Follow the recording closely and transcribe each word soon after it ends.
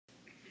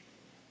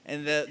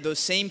And those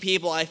same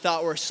people I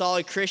thought were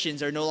solid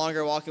Christians are no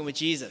longer walking with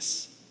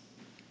Jesus.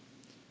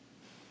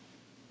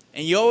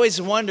 And you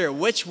always wonder,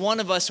 which one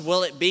of us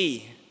will it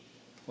be?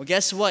 Well,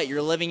 guess what?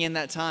 You're living in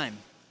that time.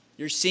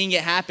 You're seeing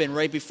it happen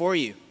right before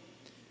you.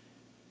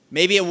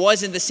 Maybe it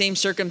wasn't the same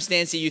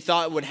circumstance that you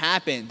thought would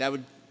happen that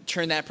would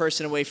turn that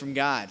person away from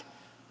God,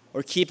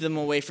 or keep them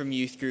away from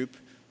youth group,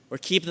 or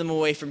keep them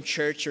away from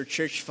church or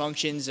church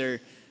functions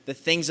or the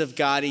things of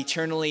God,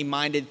 eternally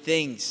minded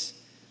things.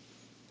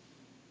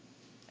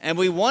 And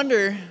we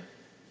wonder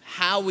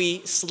how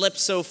we slipped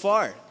so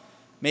far.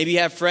 Maybe you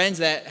have friends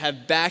that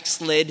have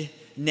backslid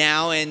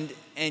now, and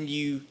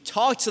you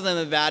talk to them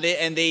about it,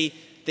 and they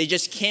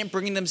just can't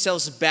bring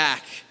themselves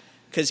back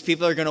because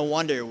people are going to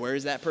wonder,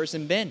 where's that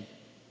person been?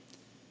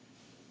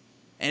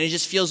 And it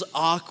just feels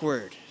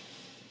awkward.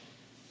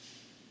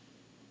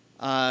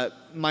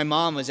 My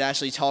mom was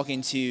actually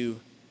talking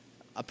to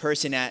a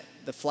person at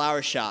the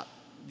flower shop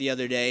the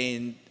other day,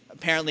 and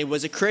apparently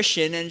was a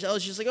Christian, and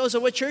she's like, so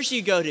what church do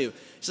you go to?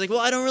 She's like, well,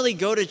 I don't really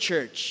go to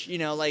church.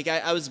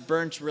 I was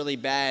burnt really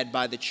bad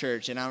by the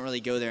church, and I don't really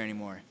go there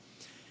anymore.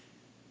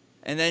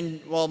 And then,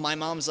 my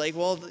mom's like,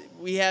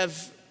 we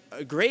have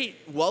a great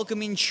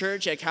welcoming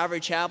church at Calvary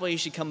Chapel. You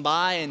should come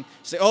by. And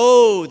she's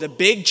like, the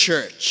big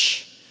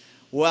church.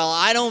 Well,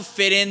 I don't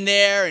fit in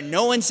there, and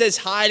no one says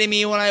hi to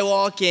me when I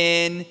walk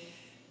in.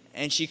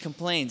 And she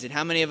complains. And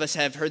how many of us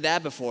have heard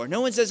that before? No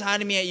one says hi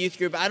to me at youth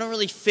group. I don't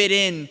really fit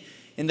in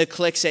the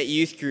cliques at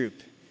youth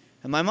group.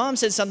 And my mom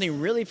said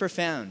something really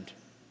profound.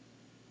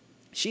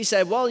 She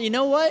said, well, you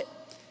know what?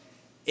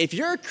 If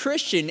you're a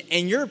Christian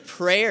and your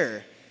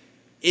prayer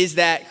is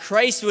that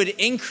Christ would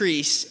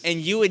increase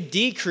and you would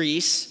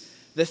decrease,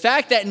 the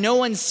fact that no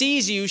one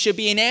sees you should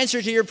be an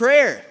answer to your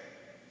prayer.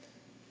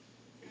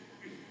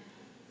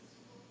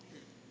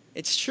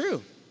 It's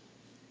true,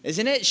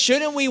 isn't it?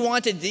 Shouldn't we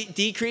want to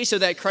decrease so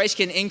that Christ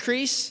can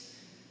increase?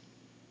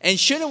 And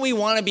shouldn't we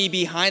want to be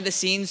behind the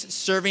scenes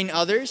serving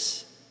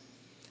others?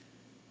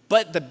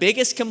 But the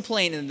biggest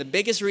complaint and the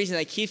biggest reason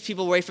that keeps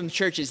people away from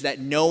church is that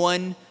no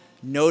one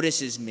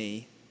notices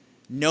me.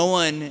 No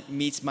one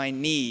meets my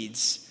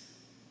needs.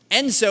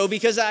 And so,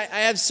 because I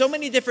have so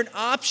many different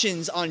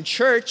options on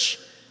church,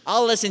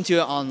 I'll listen to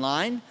it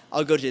online.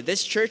 I'll go to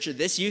this church, or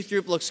this youth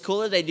group looks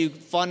cooler. They do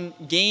fun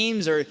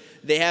games, or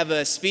they have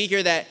a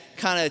speaker that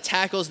kind of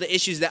tackles the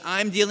issues that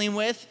I'm dealing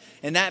with.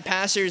 And that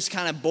pastor is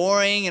kind of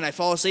boring, and I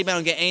fall asleep. I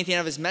don't get anything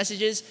out of his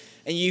messages.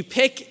 And you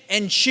pick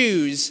and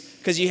choose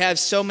because you have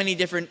so many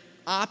different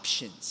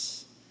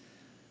options.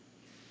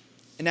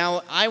 And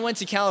now, I went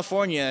to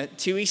California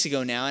 2 weeks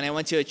ago now, and I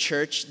went to a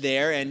church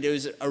there, and it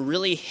was a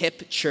really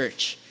hip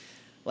church.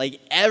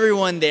 Like,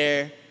 everyone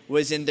there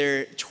was in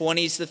their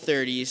 20s to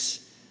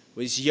 30s,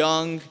 was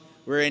young.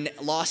 We're in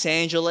Los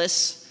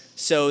Angeles,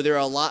 so there are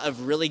a lot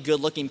of really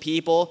good-looking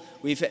people.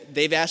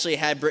 They've actually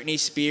had Britney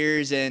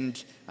Spears,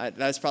 and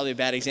that's probably a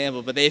bad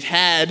example, but they've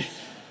had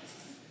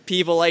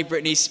people like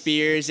Britney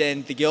Spears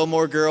and the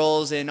Gilmore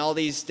Girls and all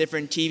these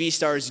different TV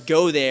stars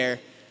go there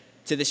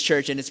to this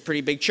church, and it's a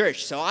pretty big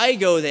church. So I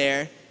go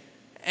there,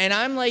 and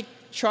I'm like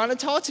trying to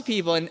talk to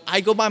people, and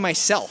I go by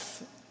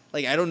myself.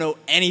 Like, I don't know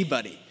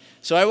anybody.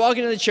 So I walk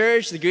into the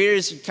church, the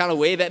greeters kind of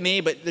wave at me,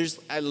 but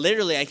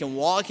I can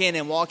walk in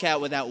and walk out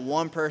without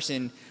one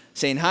person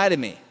saying hi to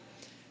me.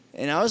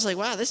 And I was like,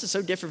 wow, this is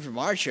so different from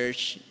our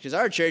church, because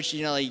our church,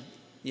 you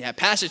have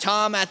Pastor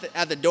Tom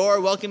at the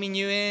door welcoming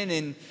you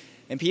in,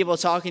 and people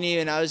talking to you,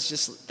 and I was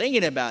just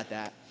thinking about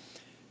that.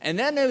 And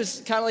then it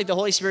was kind of like the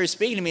Holy Spirit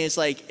speaking to me. It's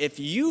like, if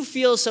you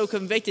feel so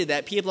convicted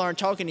that people aren't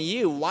talking to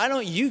you, why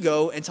don't you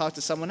go and talk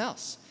to someone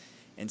else?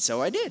 And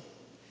so I did.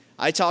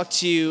 I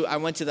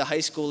went to the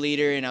high school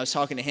leader, and I was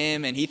talking to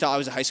him, and he thought I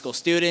was a high school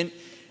student.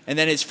 And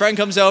then his friend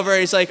comes over, and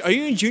he's like, are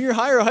you in junior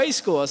high or high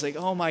school? I was like,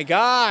 oh my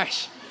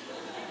gosh.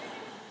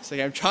 It's like,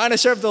 I'm trying to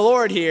serve the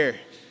Lord here.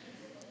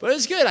 But it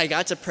was good. I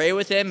got to pray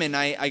with him, and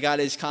I got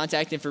his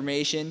contact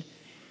information.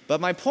 But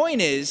my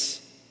point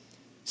is,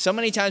 so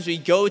many times we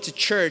go to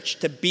church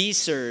to be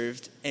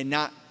served and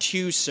not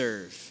to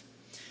serve.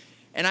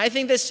 And I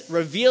think this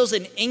reveals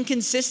an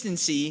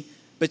inconsistency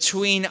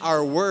between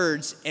our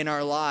words and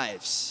our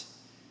lives.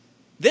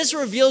 This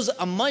reveals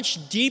a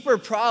much deeper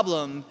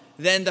problem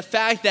than the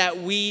fact that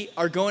we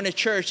are going to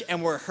church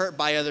and we're hurt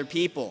by other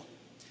people.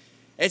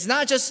 It's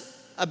not just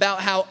about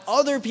how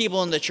other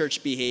people in the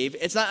church behave.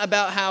 It's not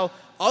about how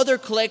other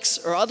cliques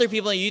or other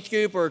people in a youth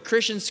group or a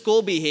Christian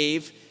school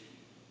behave.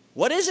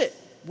 What is it?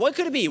 What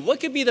could it be? What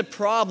could be the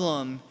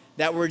problem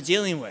that we're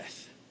dealing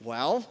with?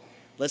 Well,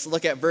 let's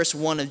look at verse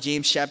 1 of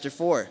James chapter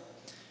 4.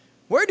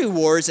 Where do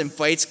wars and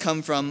fights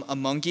come from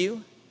among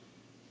you?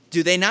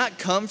 Do they not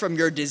come from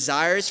your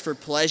desires for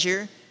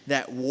pleasure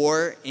that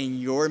war in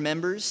your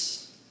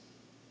members?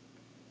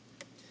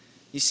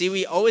 You see,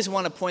 we always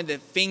want to point the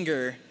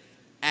finger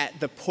at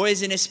the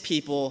poisonous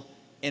people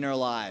in our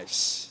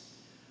lives.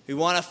 We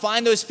want to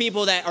find those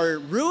people that are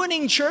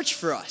ruining church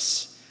for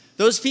us.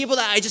 Those people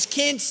that I just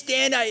can't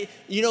stand.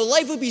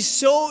 Life would be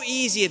so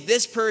easy if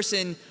this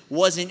person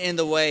wasn't in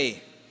the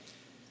way.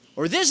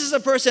 Or this is a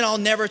person I'll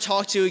never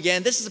talk to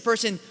again. This is a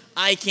person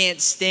I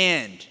can't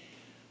stand.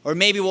 Or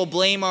maybe we'll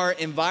blame our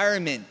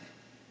environment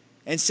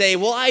and say,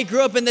 well, I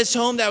grew up in this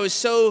home that was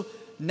so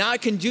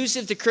not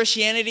conducive to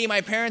Christianity.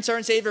 My parents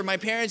aren't saved, or my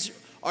parents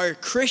are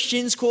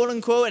Christians, quote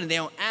unquote, and they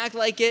don't act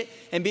like it.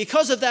 And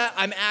because of that,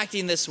 I'm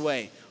acting this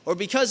way. Or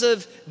because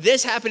of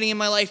this happening in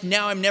my life,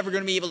 now I'm never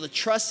going to be able to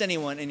trust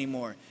anyone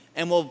anymore.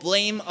 And we'll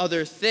blame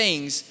other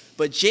things.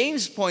 But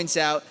James points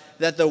out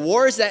that the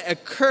wars that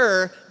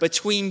occur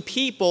between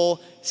people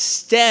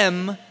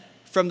stem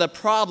from the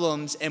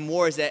problems and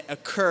wars that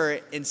occur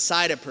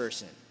inside a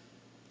person.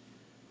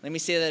 Let me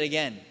say that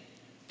again.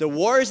 The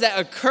wars that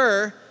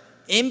occur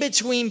in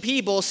between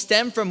people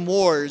stem from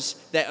wars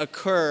that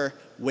occur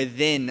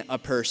within a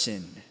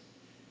person.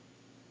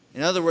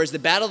 In other words, the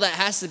battle that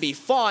has to be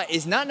fought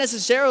is not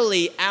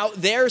necessarily out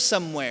there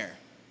somewhere.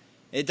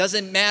 It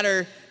doesn't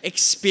matter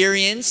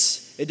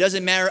experience. It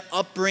doesn't matter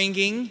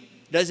upbringing.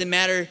 It doesn't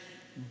matter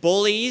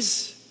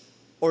bullies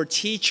or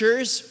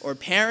teachers or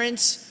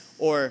parents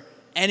or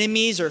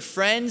enemies or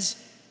friends.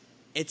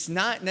 It's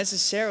not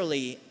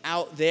necessarily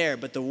out there,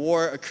 but the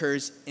war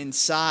occurs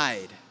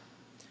inside.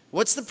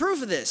 What's the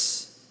proof of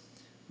this?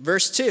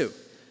 Verse 2,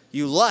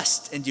 you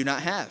lust and do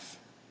not have.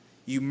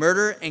 You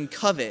murder and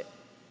covet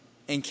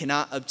and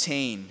cannot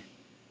obtain.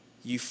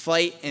 You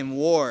fight and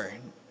war.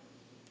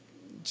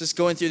 Just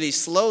going through these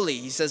slowly,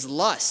 he says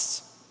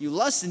lust. You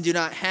lust and do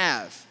not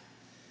have.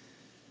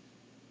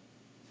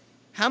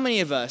 How many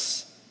of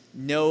us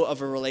know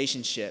of a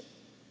relationship,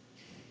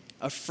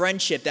 a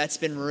friendship that's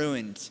been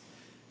ruined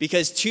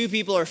because two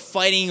people are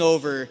fighting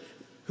over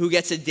who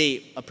gets to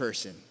date a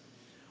person?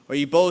 Or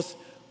you both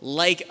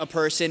like a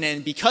person,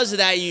 and because of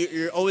that,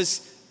 you're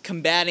always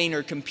combating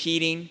or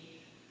competing.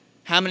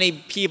 How many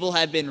people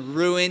have been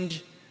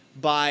ruined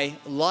by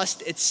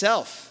lust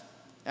itself?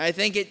 And I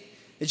think it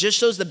just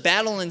shows the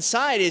battle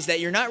inside is that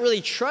you're not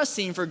really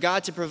trusting for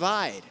God to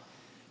provide.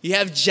 You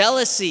have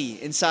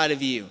jealousy inside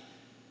of you.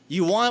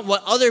 You want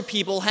what other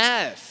people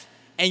have,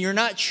 and you're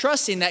not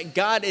trusting that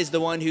God is the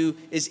one who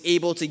is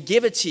able to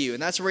give it to you.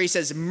 And that's where he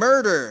says,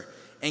 murder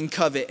and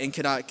covet and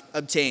cannot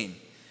obtain.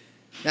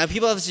 Now,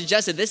 people have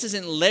suggested this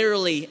isn't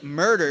literally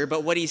murder,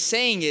 but what he's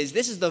saying is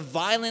this is the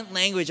violent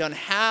language on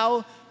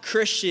how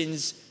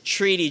Christians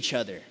treat each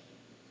other.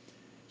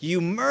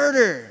 You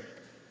murder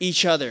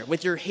each other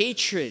with your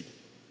hatred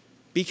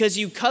because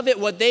you covet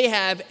what they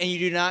have and you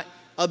do not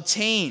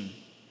obtain.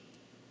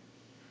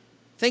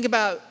 Think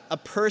about a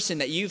person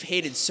that you've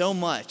hated so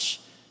much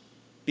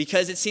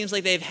because it seems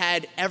like they've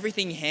had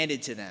everything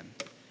handed to them,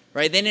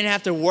 right? They didn't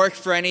have to work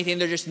for anything.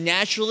 They're just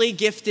naturally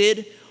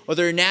gifted, or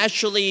they're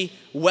naturally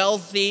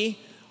wealthy,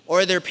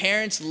 or their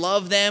parents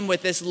love them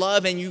with this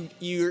love, and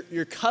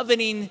you're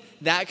coveting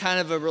that kind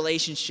of a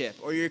relationship,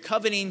 or you're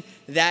coveting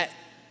that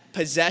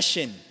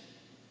possession.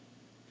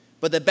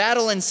 But the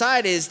battle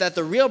inside is that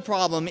the real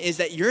problem is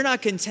that you're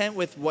not content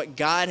with what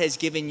God has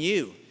given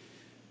you.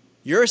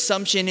 Your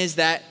assumption is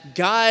that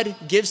God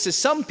gives to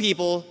some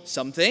people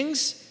some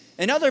things,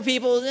 and other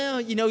people,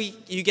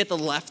 you get the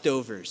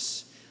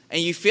leftovers.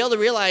 And you fail to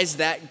realize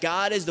that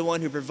God is the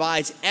one who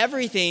provides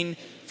everything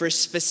for a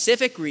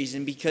specific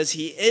reason because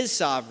he is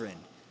sovereign.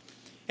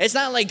 It's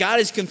not like God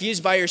is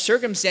confused by your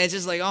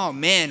circumstances, like, oh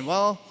man,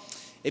 well,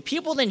 if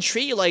people didn't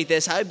treat you like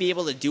this, I'd be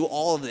able to do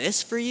all of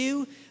this for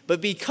you.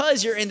 But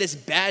because you're in this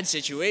bad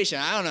situation,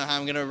 I don't know how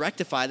I'm going to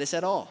rectify this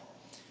at all.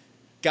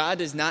 God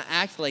does not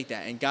act like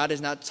that, and God does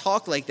not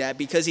talk like that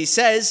because he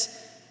says,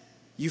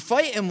 you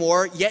fight in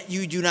war, yet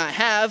you do not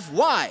have.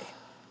 Why?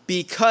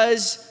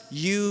 Because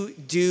you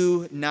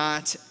do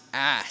not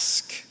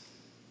ask.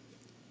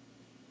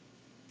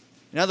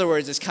 In other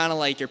words, it's kind of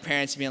like your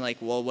parents being like,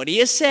 well, what do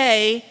you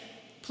say?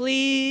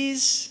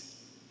 Please.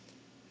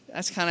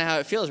 That's kind of how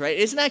it feels, right?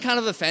 Isn't that kind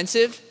of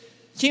offensive?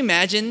 Can you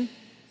imagine?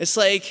 It's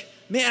like,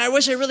 man, I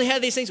wish I really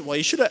had these things. Well,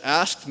 you should have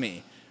asked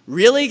me.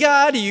 Really,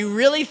 God? Do you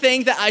really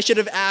think that I should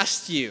have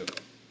asked you?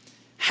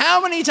 How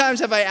many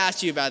times have I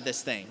asked you about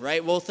this thing,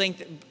 right? We'll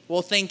think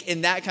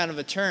in that kind of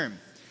a term.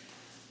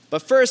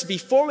 But first,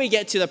 before we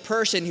get to the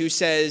person who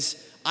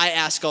says, I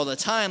ask all the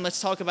time, let's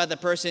talk about the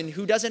person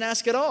who doesn't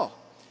ask at all.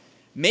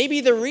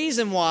 Maybe the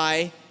reason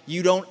why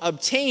you don't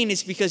obtain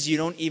is because you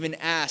don't even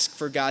ask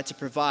for God to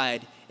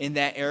provide in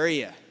that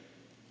area.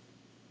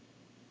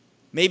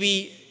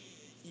 Maybe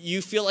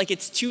you feel like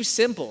it's too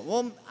simple.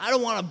 Well, I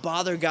don't want to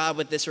bother God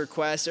with this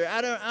request, or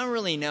I don't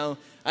really know.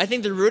 I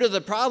think the root of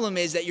the problem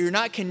is that you're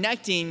not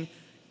connecting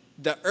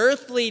the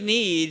earthly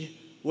need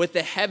with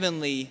the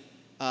heavenly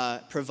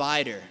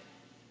provider.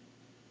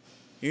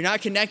 You're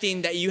not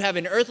connecting that you have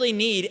an earthly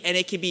need and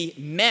it can be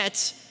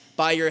met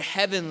by your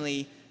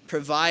heavenly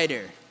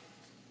provider.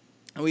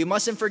 And we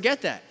mustn't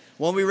forget that.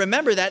 When we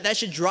remember that, that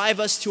should drive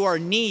us to our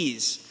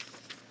knees.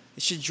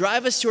 It should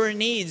drive us to our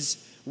knees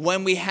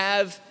when we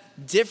have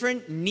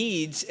different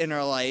needs in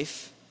our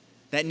life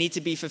that need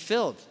to be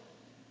fulfilled.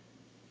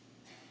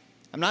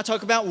 I'm not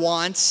talking about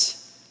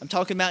wants, I'm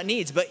talking about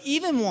needs, but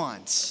even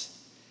wants.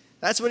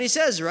 That's what he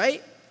says,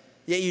 right?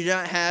 Yet you do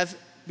not have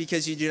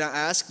because you do not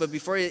ask. But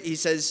before he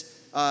says,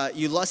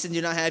 you lust and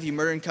do not have, you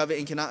murder and covet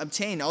and cannot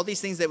obtain. All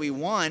these things that we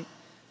want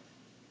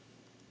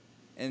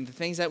and the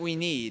things that we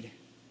need,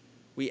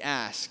 we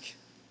ask,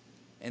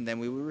 and then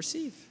we will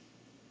receive.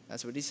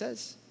 That's what he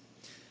says.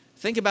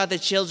 Think about the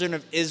children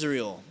of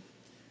Israel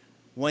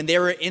when they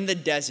were in the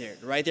desert,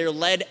 right? They were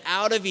led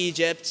out of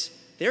Egypt.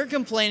 They were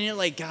complaining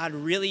like, God,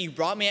 really, you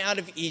brought me out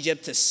of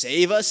Egypt to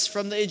save us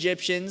from the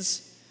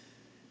Egyptians.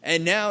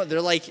 And now they're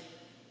like,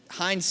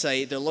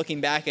 hindsight, they're looking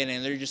back at it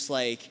and they're just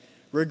like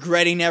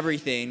regretting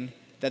everything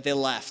that they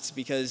left,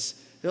 because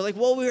they're like,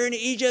 well, we were in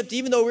Egypt,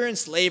 even though we were in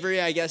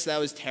slavery. I guess that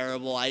was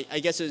terrible. I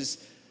guess it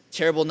was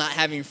terrible not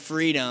having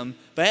freedom,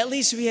 but at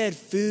least we had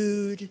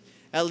food.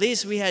 At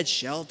least we had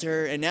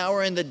shelter, and now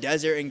we're in the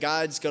desert, and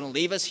God's going to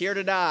leave us here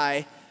to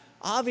die.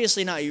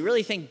 Obviously not. You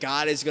really think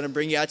God is going to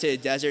bring you out to the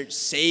desert,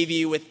 save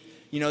you with,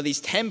 these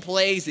 10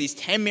 plagues, these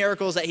 10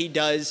 miracles that he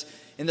does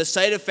in the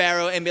sight of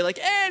Pharaoh, and be like,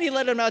 and he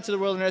led them out to the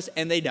wilderness,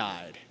 and they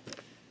died.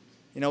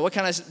 What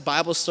kind of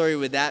Bible story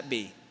would that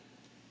be?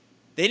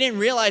 They didn't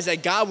realize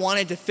that God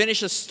wanted to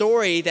finish a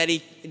story that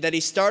he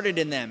started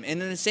in them.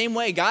 And in the same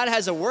way, God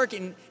has a work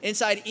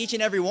inside each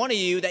and every one of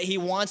you that he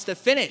wants to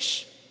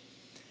finish.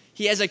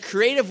 He has a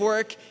creative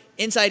work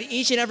inside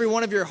each and every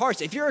one of your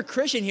hearts. If you're a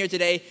Christian here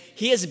today,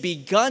 he has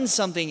begun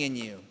something in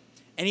you,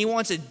 and he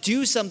wants to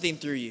do something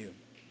through you.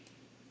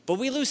 But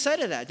we lose sight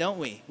of that, don't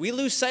we? We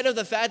lose sight of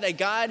the fact that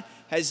God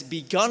has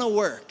begun a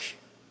work.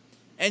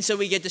 And so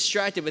we get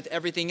distracted with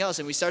everything else,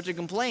 and we start to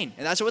complain.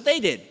 And that's what they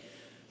did.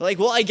 They're like,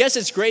 well, I guess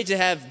it's great to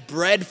have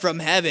bread from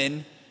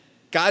heaven.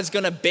 God's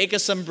going to bake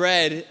us some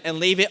bread and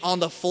leave it on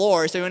the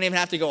floor so we don't even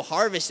have to go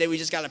harvest it. We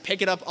just got to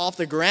pick it up off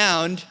the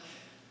ground.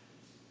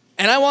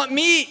 And I want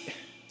meat.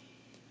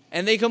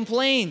 And they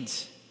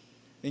complained.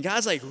 And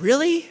God's like,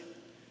 really?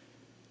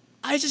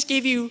 I just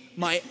gave you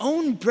my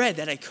own bread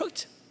that I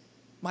cooked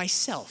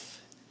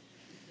myself.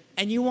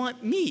 And you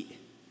want meat?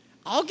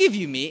 I'll give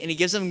you meat. And he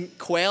gives them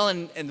quail,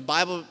 and the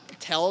Bible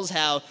tells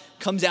how it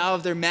comes out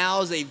of their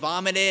mouths, they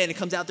vomit it, and it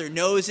comes out their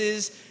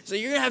noses. So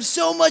you're going to have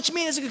so much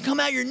meat, it's going to come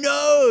out your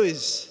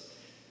nose.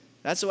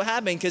 That's what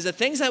happened, because the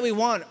things that we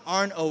want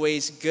aren't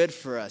always good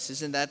for us.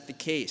 Isn't that the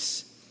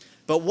case?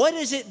 But what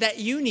is it that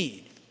you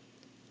need?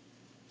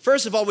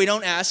 First of all, we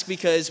don't ask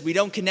because we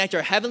don't connect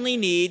our heavenly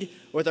need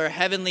with our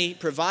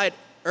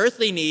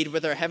earthly need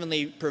with our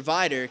heavenly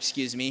provider,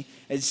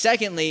 And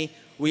secondly,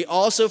 we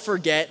also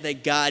forget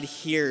that God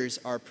hears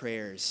our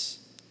prayers.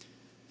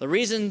 The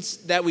reasons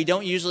that we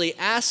don't usually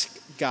ask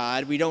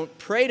God, we don't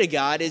pray to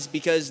God, is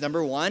because,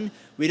 number one,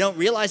 we don't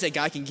realize that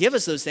God can give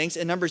us those things.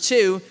 And number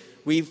two,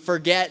 we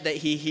forget that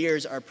he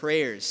hears our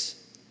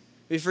prayers.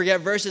 We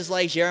forget verses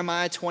like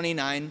Jeremiah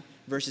 29,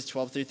 verses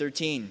 12 through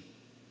 13.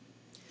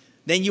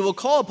 Then you will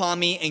call upon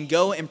me and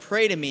go and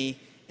pray to me,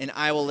 and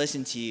I will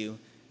listen to you.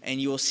 And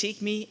you will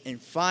seek me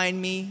and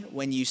find me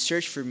when you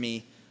search for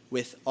me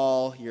with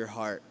all your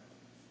heart.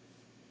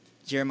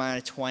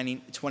 Jeremiah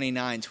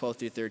 29, 12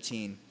 through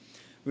 13.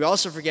 We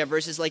also forget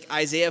verses like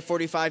Isaiah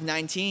 45,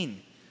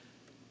 19.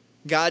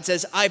 God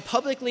says, I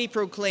publicly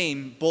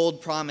proclaim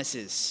bold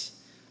promises.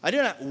 I do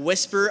not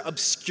whisper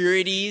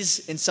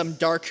obscurities in some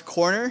dark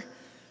corner.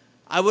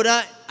 I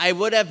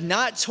would have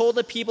not told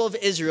the people of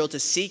Israel to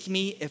seek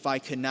me if I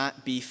could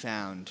not be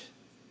found.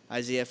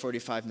 Isaiah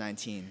 45,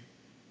 19.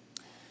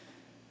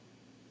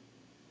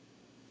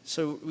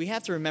 So we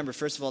have to remember,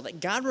 first of all, that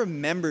God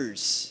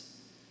remembers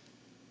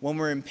when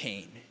we're in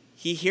pain.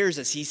 He hears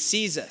us. He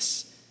sees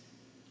us.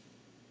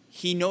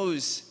 He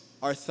knows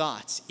our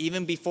thoughts.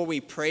 Even before we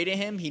pray to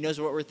him, he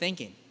knows what we're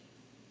thinking.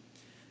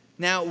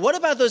 Now, what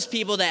about those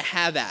people that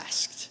have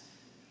asked?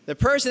 The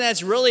person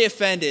that's really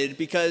offended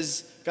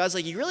because God's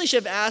like, you really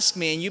should have asked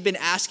me, and you've been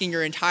asking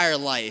your entire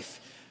life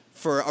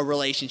for a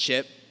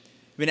relationship.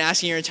 You've been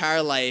asking your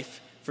entire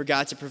life for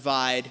God to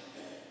provide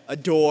a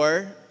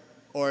door,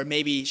 or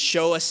maybe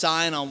show a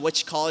sign on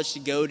which college to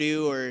go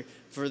to, or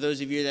for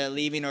those of you that are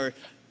leaving, or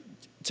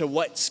to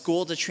what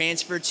school to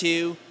transfer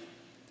to,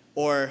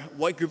 or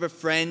what group of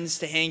friends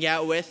to hang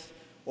out with,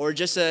 or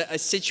just a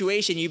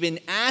situation you've been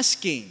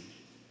asking,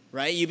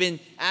 right? You've been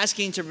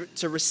asking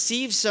to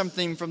receive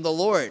something from the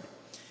Lord.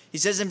 He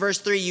says in verse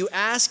 3, you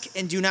ask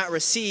and do not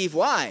receive.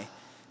 Why?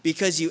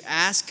 Because you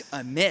ask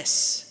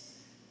amiss,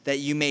 that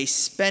you may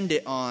spend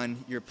it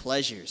on your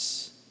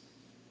pleasures.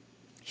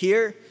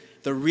 Here,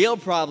 the real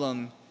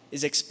problem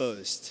is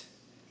exposed: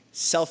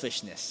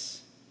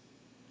 selfishness.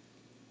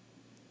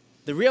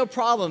 The real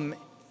problem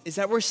is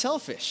that we're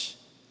selfish.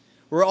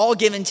 We're all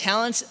given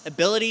talents,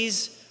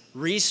 abilities,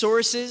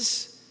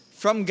 resources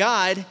from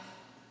God,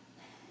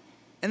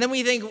 and then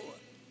we think,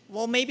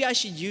 well, maybe I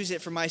should use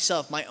it for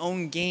myself, my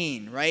own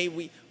gain, right?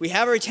 We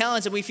have our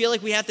talents and we feel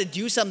like we have to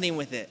do something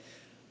with it.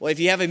 Well, if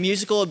you have a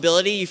musical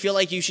ability, you feel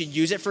like you should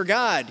use it for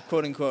God,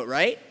 quote unquote,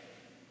 right?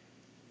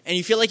 And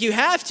you feel like you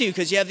have to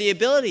because you have the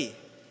ability.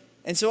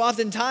 And so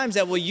oftentimes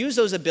that we'll use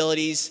those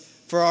abilities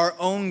for our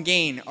own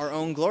gain, our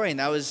own glory. And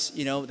that was,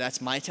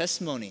 that's my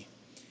testimony,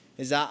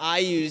 is that I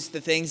used the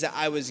things that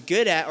I was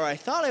good at, or I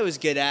thought I was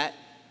good at,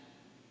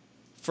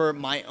 for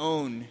my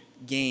own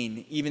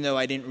gain, even though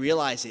I didn't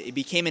realize it. It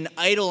became an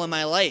idol in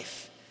my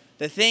life.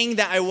 The thing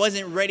that I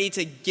wasn't ready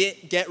to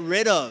get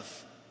rid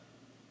of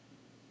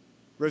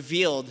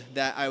revealed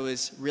that I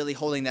was really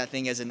holding that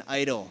thing as an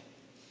idol.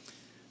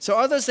 So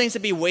are those things to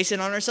be wasted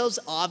on ourselves?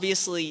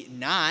 Obviously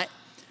not.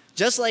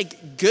 Just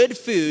like good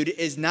food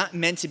is not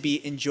meant to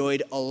be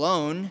enjoyed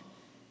alone,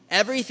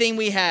 everything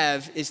we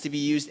have is to be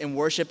used in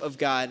worship of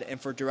God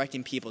and for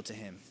directing people to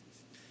Him.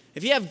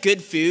 If you have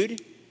good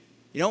food,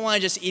 you don't want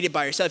to just eat it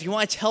by yourself. You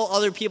want to tell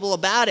other people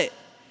about it,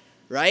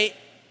 right?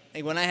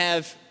 Like when I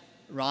have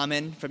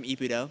ramen from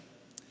Ippudo,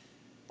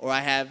 or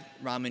I have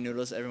ramen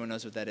noodles, everyone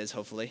knows what that is,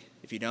 hopefully.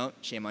 If you don't,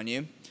 shame on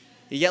you.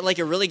 You get like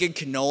a really good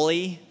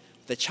cannoli,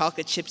 the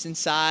chocolate chips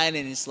inside,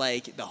 and it's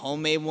like the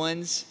homemade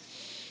ones.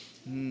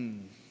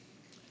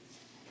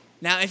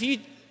 Now, I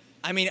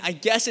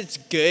guess it's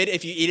good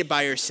if you eat it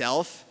by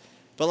yourself,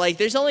 but like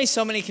there's only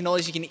so many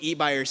cannolis you can eat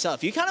by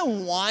yourself. You kind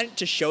of want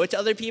to show it to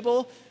other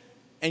people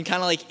and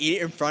kind of like eat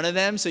it in front of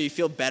them so you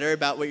feel better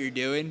about what you're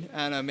doing.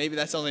 I don't know, maybe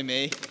that's only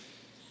me.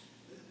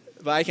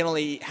 But I can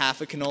only eat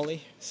half a cannoli,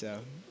 so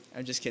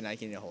I'm just kidding. I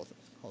can eat the whole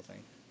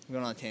thing. I'm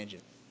going on a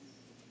tangent.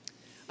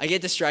 I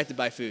get distracted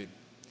by food.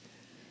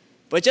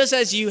 But just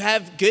as you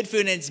have good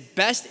food and it's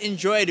best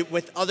enjoyed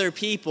with other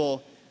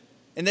people,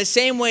 in the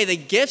same way, the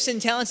gifts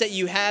and talents that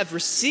you have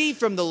received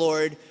from the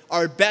Lord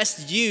are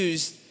best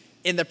used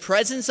in the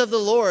presence of the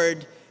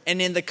Lord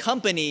and in the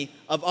company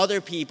of other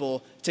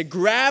people to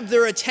grab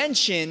their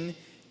attention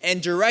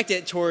and direct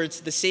it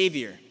towards the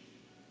Savior.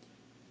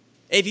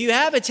 If you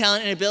have a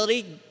talent and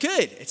ability,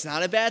 good. It's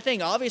not a bad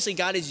thing. Obviously,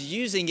 God is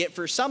using it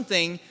for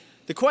something.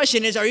 The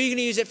question is, are you going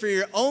to use it for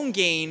your own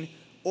gain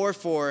or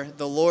for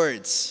the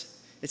Lord's?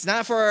 It's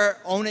not for our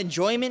own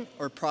enjoyment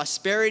or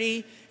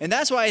prosperity. And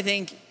that's why I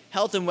think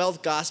health and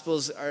wealth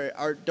gospels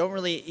don't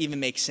really even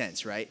make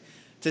sense, right?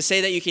 To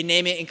say that you can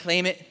name it and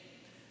claim it,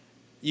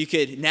 you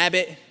could nab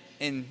it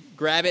and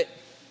grab it,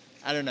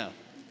 I don't know.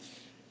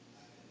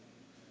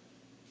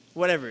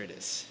 Whatever it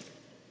is.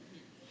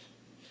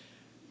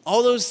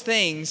 All those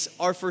things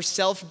are for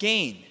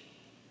self-gain.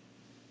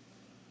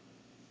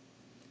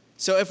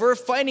 So if we're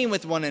fighting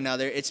with one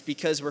another, it's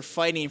because we're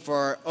fighting for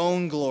our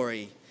own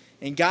glory.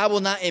 And God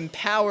will not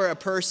empower a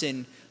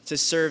person to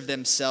serve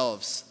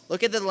themselves.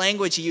 Look at the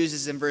language he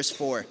uses in verse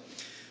 4.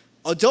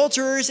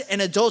 Adulterers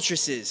and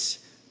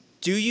adulteresses,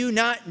 do you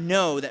not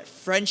know that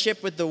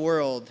friendship with the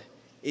world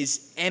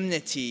is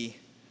enmity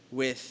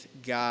with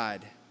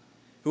God?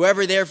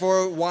 Whoever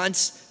therefore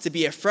wants to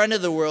be a friend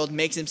of the world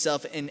makes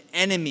himself an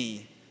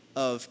enemy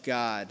of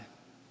God.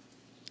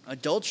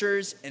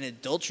 Adulterers and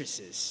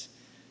adulteresses.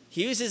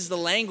 He uses the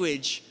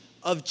language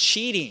of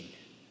cheating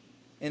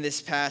in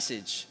this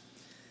passage.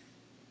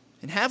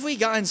 And have we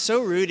gotten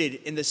so rooted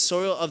in the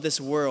soil of this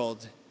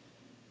world?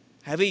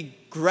 Have we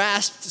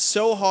grasped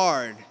so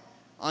hard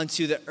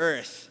onto the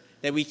earth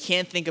that we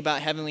can't think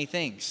about heavenly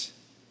things?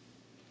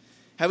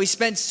 Have we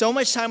spent so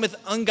much time with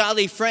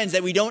ungodly friends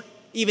that we don't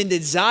even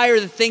desire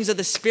the things of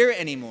the Spirit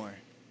anymore?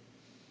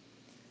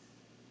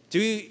 Do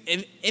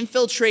we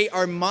infiltrate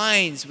our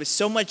minds with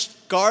so much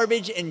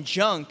garbage and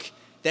junk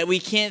that we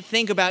can't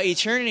think about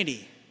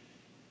eternity?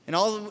 And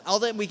all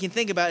that we can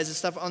think about is the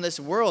stuff on this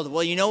world.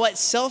 Well, you know what?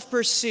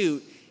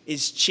 Self-pursuit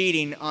is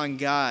cheating on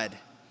God.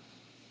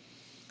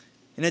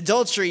 In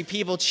adultery,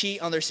 people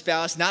cheat on their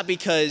spouse not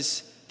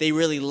because they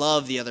really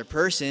love the other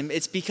person.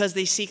 It's because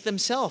they seek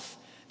themselves.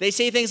 They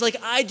say things like,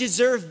 I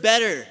deserve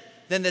better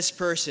than this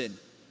person.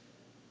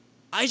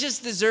 I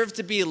just deserve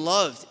to be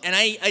loved. And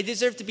I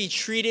deserve to be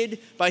treated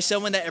by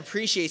someone that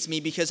appreciates me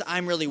because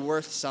I'm really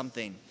worth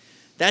something.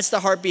 That's the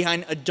heart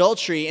behind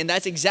adultery. And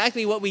that's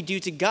exactly what we do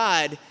to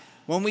God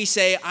when we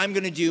say, I'm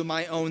going to do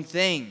my own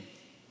thing.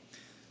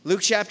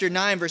 Luke chapter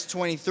 9, verse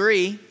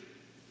 23,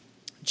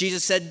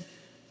 Jesus said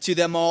to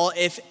them all,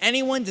 if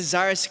anyone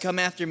desires to come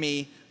after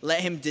me, let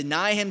him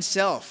deny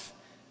himself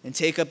and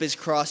take up his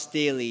cross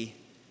daily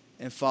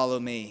and follow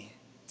me.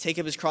 Take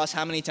up his cross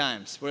how many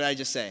times? What did I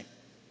just say?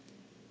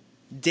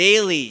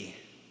 Daily.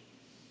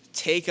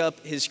 Take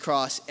up his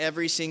cross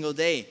every single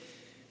day.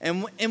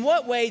 And in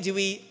what way do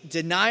we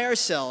deny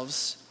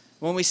ourselves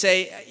when we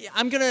say,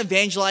 I'm going to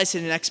evangelize to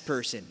the next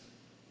person?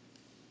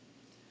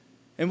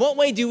 In what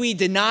way do we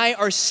deny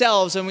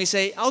ourselves when we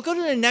say, I'll go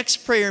to the next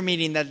prayer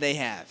meeting that they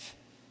have?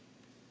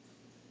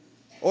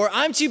 Or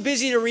I'm too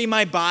busy to read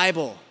my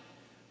Bible.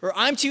 Or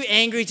I'm too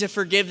angry to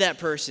forgive that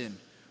person.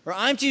 Or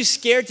I'm too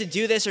scared to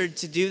do this or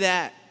to do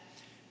that.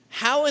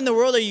 How in the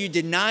world are you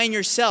denying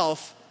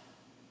yourself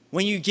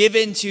when you give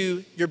in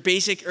to your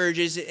basic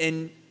urges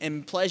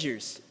and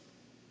pleasures?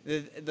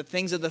 The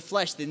things of the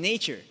flesh, the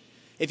nature.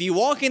 If you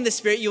walk in the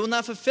Spirit, you will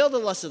not fulfill the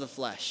lust of the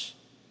flesh.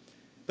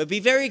 But be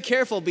very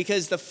careful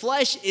because the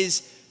flesh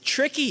is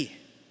tricky.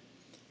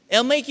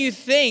 It'll make you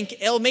think,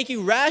 it'll make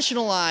you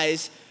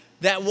rationalize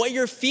that what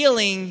you're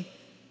feeling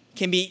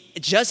can be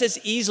just as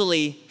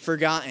easily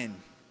forgotten.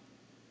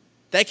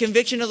 That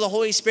conviction of the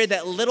Holy Spirit,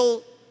 that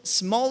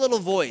small little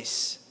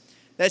voice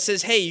that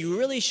says, hey, you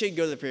really should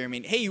go to the prayer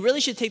meeting. Hey, you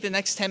really should take the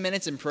next 10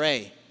 minutes and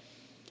pray.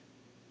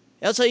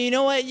 It'll tell you, you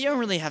know what, you don't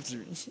really have to,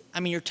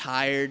 you're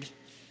tired.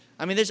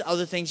 There's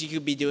other things you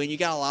could be doing. You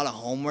got a lot of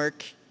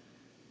homework.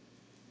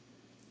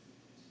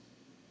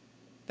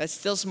 That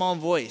still small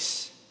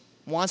voice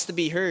wants to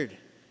be heard.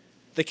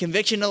 The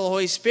conviction of the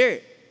Holy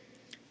Spirit.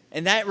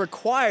 And that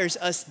requires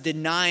us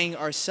denying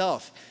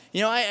ourselves.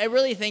 I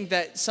really think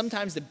that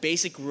sometimes the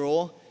basic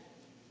rule,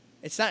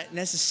 it's not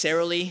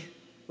necessarily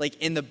like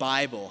in the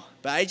Bible,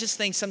 but I just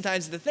think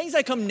sometimes the things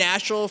that come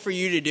natural for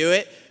you to do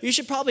it, you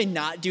should probably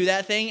not do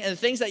that thing. And the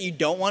things that you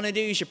don't want to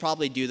do, you should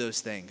probably do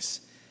those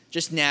things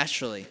just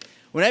naturally.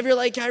 Whenever you're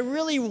like, I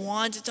really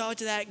want to talk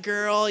to that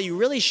girl, you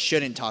really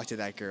shouldn't talk to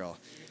that girl.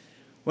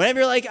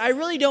 Whenever you're like, I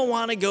really don't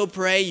want to go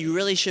pray, you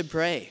really should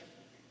pray.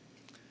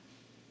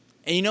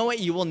 And you know what?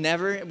 You will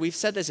never, we've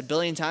said this a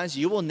billion times,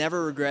 you will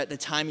never regret the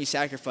time you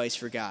sacrificed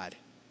for God.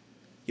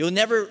 You'll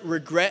never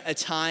regret a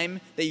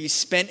time that you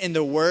spent in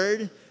the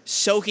Word,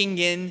 soaking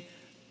in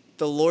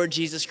the Lord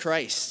Jesus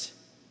Christ.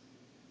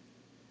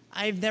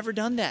 I've never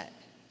done that.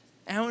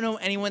 I don't know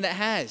anyone that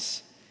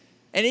has.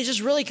 And it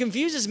just really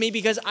confuses me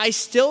because I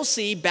still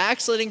see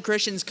backsliding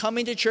Christians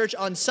coming to church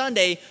on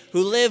Sunday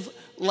who live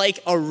like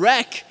a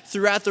wreck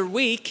throughout the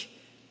week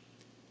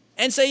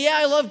and say, yeah,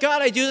 I love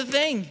God, I do the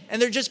thing.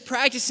 And they're just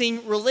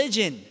practicing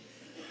religion.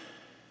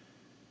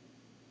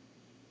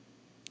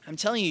 I'm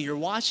telling you, you're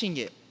watching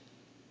it.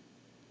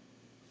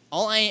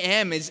 All I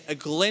am is a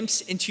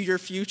glimpse into your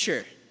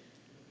future.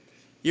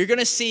 You're going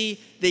to see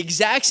the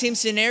exact same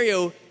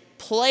scenario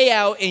play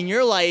out in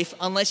your life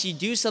unless you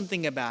do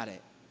something about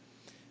it.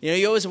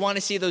 You always want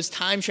to see those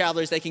time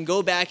travelers that can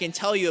go back and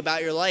tell you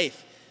about your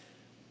life.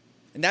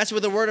 And that's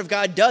what the Word of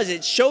God does.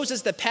 It shows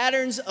us the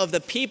patterns of the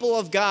people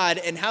of God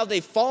and how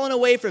they've fallen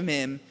away from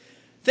Him.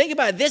 Think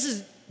about it.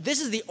 This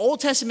is the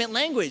Old Testament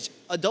language.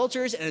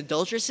 Adulterers and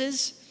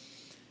adulteresses.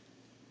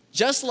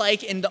 Just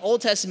like in the Old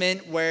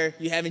Testament where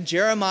you have in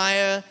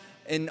Jeremiah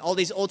and all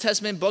these Old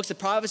Testament books, the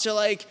prophets are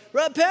like,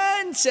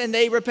 repent! And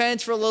they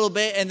repent for a little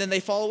bit and then they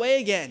fall away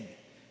again.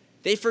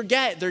 They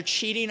forget. They're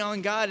cheating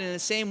on God. In the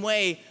same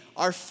way,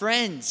 our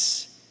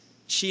friends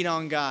cheat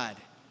on God.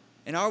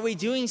 And are we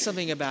doing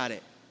something about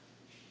it?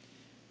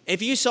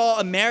 If you saw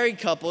a married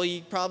couple,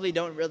 you probably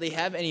don't really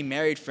have any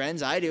married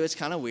friends. I do. It's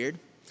kind of weird.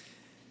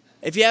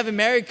 If you have a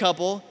married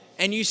couple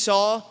and you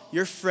saw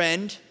your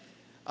friend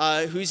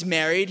who's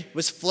married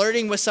was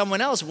flirting with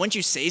someone else, wouldn't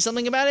you say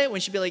something about it?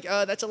 Wouldn't you be like,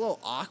 that's a little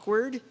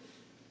awkward?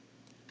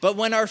 But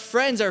when our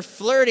friends are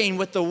flirting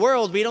with the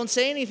world, we don't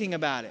say anything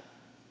about it.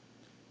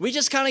 We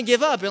just kind of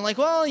give up and like,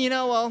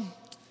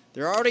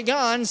 they're already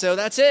gone, so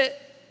that's it.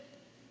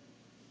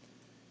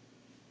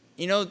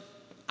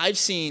 I've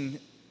seen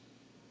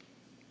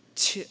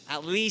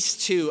at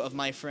least two of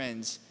my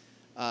friends,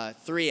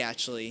 three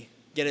actually,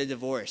 get a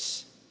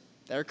divorce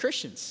that are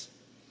Christians.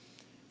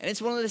 And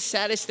it's one of the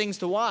saddest things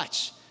to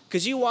watch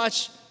because you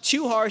watch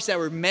two hearts that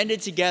were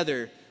mended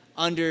together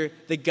under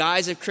the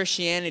guise of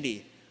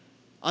Christianity,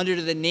 under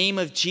the name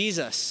of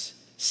Jesus,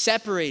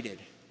 separated.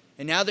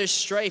 And now there's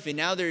strife and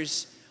now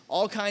there's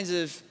all kinds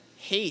of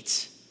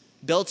hate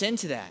built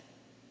into that.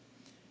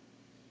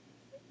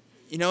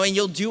 And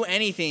you'll do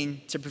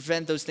anything to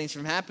prevent those things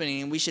from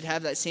happening. And we should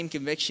have that same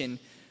conviction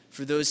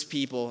for those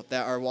people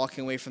that are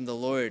walking away from the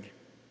Lord.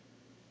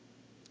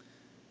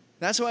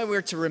 That's why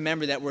we're to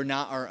remember that we're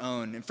not our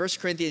own. In 1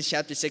 Corinthians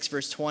chapter 6,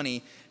 verse 20,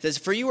 it says,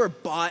 for you are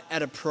bought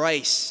at a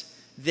price.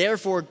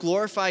 Therefore,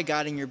 glorify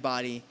God in your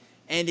body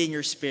and in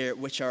your spirit,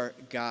 which are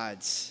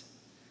God's.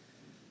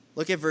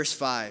 Look at verse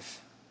 5.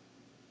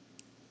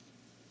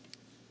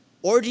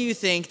 Or do you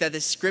think that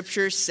the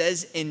scripture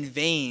says in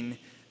vain,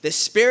 the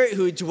Spirit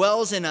who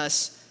dwells in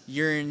us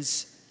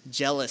yearns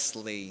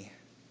jealously?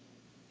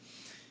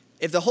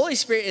 If the Holy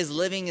Spirit is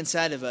living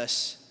inside of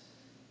us,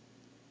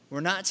 we're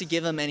not to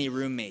give him any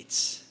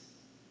roommates.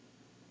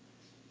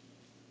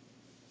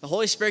 The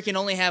Holy Spirit can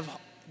only have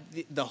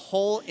the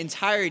whole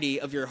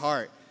entirety of your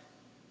heart.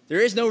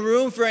 There is no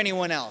room for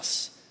anyone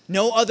else,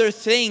 no other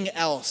thing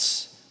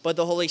else but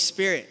the Holy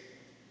Spirit.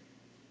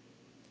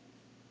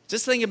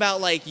 Just think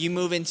about you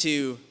move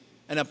into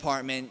an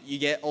apartment, you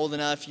get old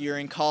enough, you're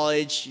in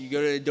college, you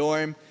go to the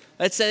dorm.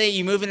 Let's say that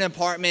you move in an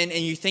apartment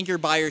and you think you're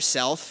by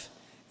yourself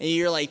and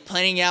you're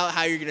planning out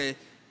how you're going to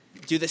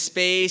do the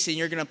space and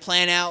you're going to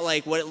plan out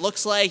what it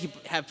looks like, you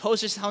have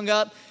posters hung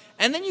up.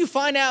 And then you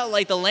find out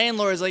the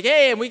landlord is like,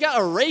 hey, we got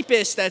a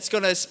rapist that's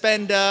going to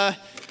spend the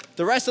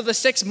rest of the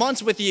 6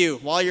 months with you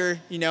while you're,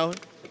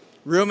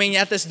 rooming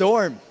at this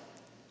dorm.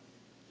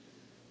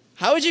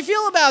 How would you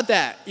feel about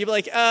that? You'd be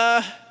like,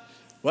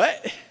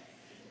 what?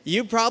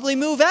 You probably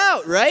move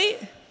out, right?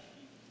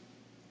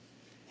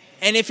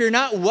 And if you're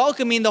not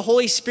welcoming the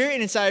Holy Spirit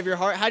inside of your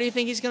heart, how do you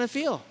think he's going to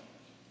feel?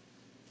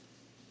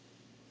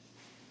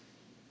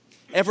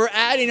 If we're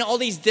adding all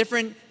these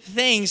different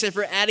things, if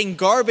we're adding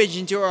garbage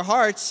into our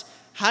hearts,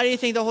 how do you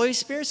think the Holy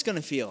Spirit's going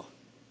to feel?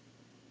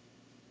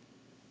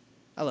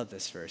 I love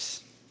this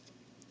verse.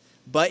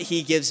 But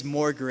he gives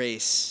more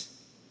grace.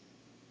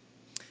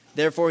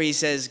 Therefore, he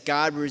says,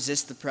 God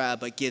resists the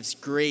proud, but gives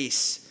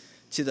grace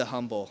to the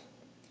humble.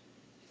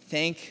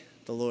 Thank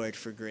the Lord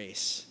for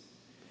grace.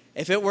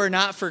 If it were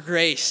not for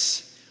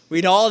grace,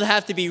 we'd all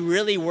have to be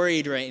really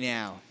worried right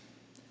now,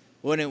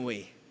 wouldn't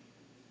we?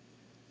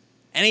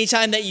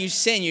 Anytime that you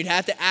sin, you'd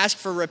have to ask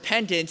for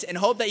repentance and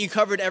hope that you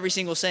covered every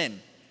single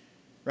sin,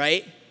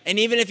 right? And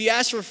even if you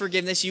ask for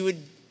forgiveness, you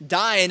would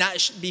die and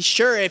not be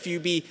sure if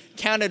you'd be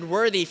counted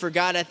worthy for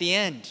God at the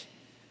end.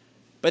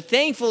 But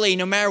thankfully,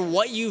 no matter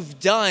what you've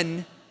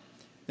done,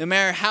 no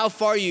matter how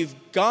far you've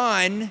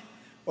gone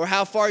or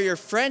how far your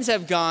friends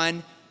have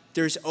gone,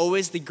 there's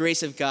always the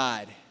grace of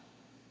God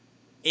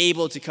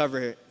able to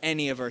cover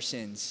any of our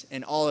sins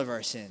and all of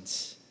our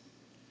sins.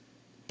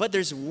 But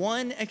there's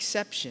one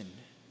exception,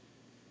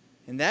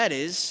 and that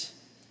is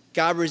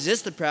God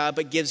resists the proud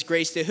but gives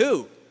grace to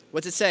who?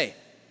 What's it say?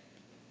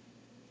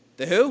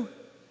 The who?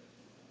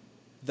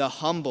 The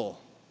humble.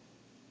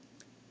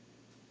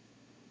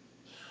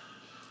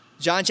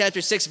 John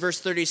chapter 6, verse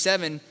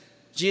 37,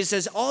 Jesus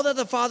says, all that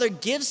the Father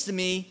gives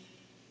me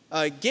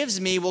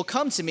will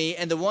come to me,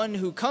 and the one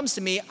who comes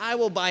to me I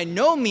will by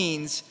no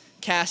means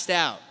cast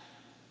out.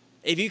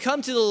 If you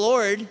come to the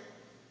Lord,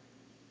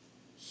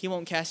 he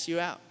won't cast you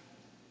out.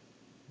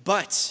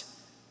 But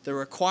the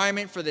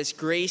requirement for this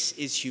grace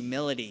is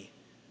humility,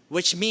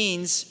 which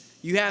means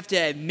you have to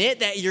admit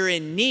that you're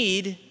in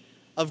need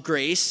of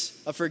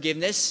grace, of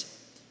forgiveness,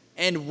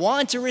 and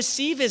want to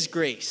receive his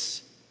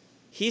grace.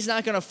 He's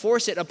not going to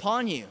force it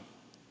upon you.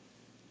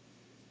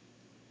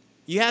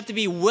 You have to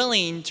be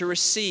willing to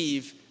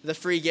receive the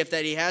free gift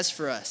that he has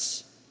for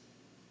us.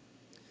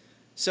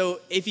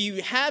 So if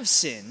you have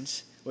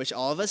sinned, which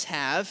all of us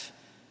have,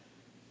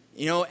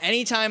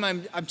 anytime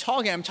I'm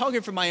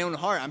talking from my own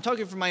heart. I'm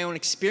talking from my own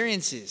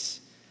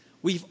experiences.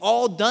 We've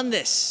all done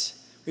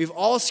this. We've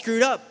all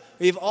screwed up.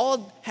 We've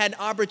all had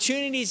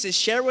opportunities to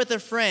share with a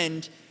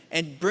friend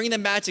and bring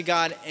them back to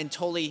God and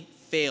totally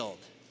failed.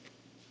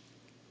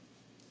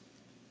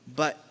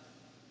 But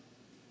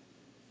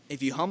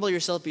if you humble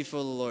yourself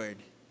before the Lord,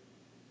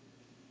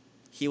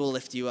 he will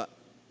lift you up.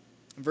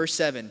 Verse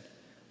 7,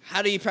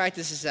 how do you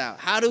practice this out?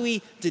 How do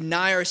we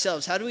deny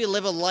ourselves? How do we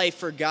live a life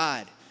for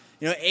God?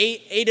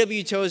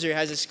 A.W. Tozer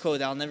has this quote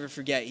that I'll never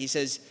forget. He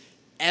says,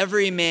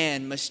 every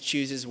man must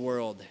choose his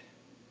world.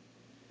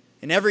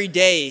 And every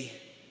day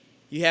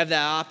you have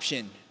that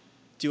option.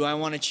 Do I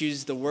want to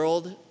choose the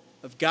world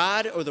of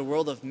God or the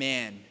world of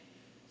man?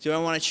 Do I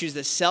want to choose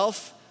the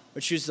self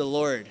or choose the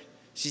Lord?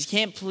 So you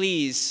can't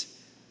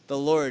please the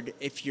Lord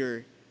if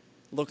you're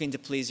looking to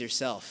please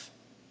yourself.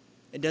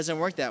 It doesn't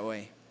work that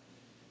way.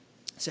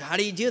 So how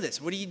do you do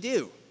this? What do you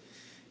do?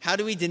 How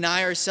do we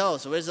deny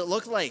ourselves? What does it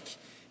look like?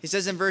 He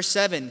says in verse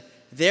 7,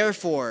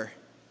 therefore,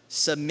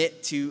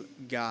 submit to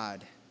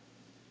God.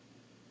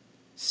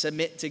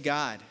 Submit to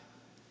God.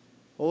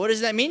 Well, what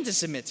does that mean to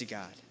submit to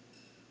God?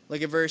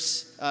 Look at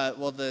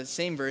the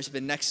same verse,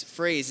 but next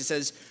phrase. It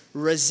says,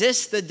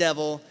 resist the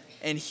devil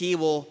and he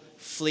will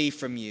flee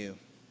from you.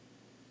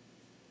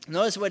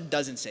 Notice what it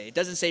doesn't say. It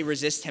doesn't say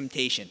resist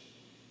temptation.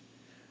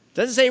 It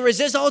doesn't say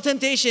resist all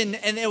temptation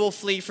and it will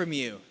flee from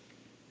you.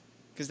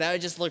 Because that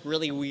would just look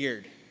really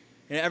weird.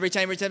 Every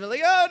time you're tempted,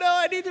 like, oh no,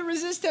 I need to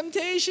resist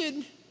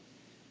temptation.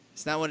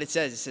 It's not what it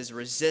says. It says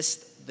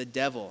resist the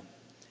devil.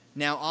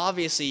 Now,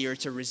 obviously, you're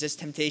to resist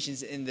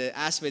temptations in the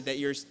aspect that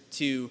you're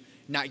to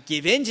not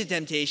give in to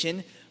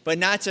temptation, but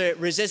not to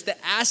resist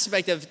the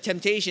aspect of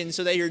temptation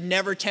so that you're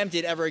never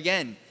tempted ever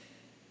again.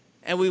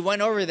 And we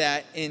went over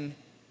that in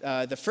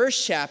the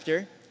first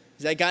chapter,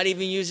 is that God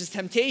even uses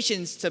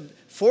temptations to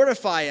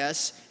fortify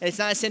us. And it's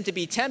not a sin to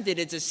be tempted,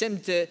 it's a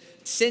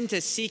sin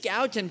to seek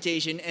out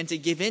temptation and to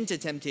give in to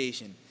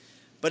temptation.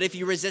 But if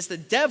you resist the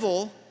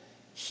devil,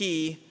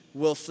 he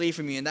will flee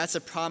from you. And that's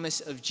a promise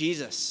of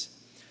Jesus.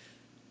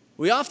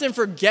 We often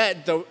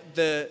forget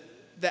the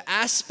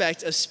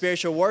aspect of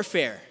spiritual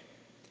warfare.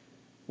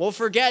 We'll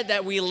forget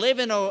that we live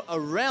in a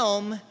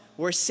realm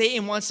where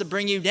Satan wants to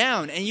bring you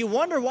down. And you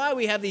wonder why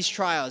we have these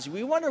trials.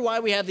 We wonder why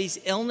we have these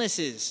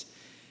illnesses.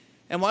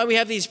 And why we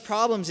have these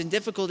problems and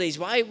difficulties.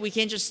 Why we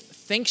can't just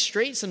think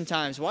straight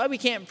sometimes. Why we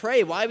can't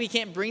pray. Why we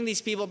can't bring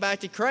these people back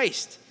to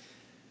Christ.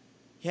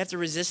 You have to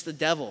resist the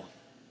devil.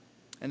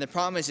 And the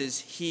promise is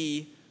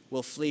he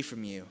will flee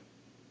from you.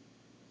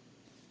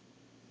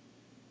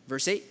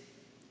 Verse 8.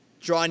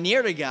 Draw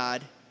near to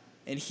God,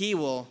 and he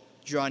will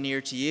draw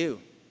near to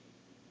you.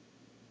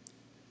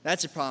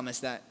 That's a promise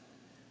that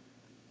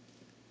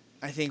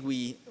I think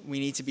we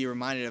need to be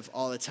reminded of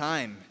all the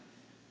time.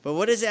 But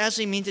what does it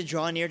actually mean to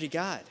draw near to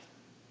God?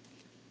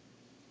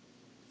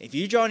 If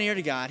you draw near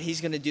to God, he's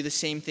going to do the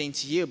same thing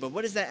to you. But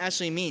what does that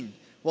actually mean?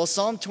 Well,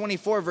 Psalm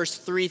 24, verse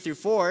 3 through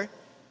 4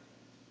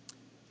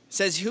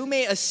 says, who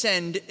may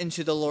ascend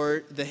into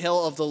the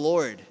hill of the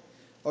Lord,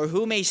 or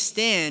who may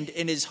stand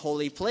in his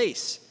holy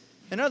place?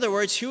 In other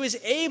words, who is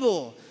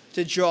able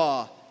to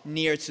draw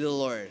near to the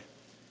Lord?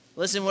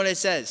 Listen what it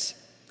says.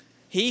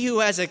 He who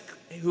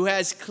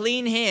has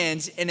clean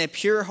hands and a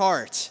pure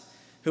heart,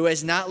 who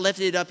has not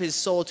lifted up his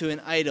soul to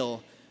an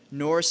idol,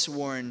 nor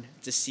sworn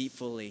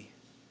deceitfully.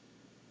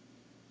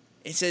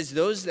 It says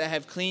those that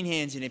have clean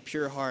hands and a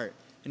pure heart.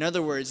 In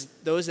other words,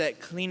 those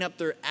that clean up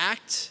their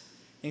act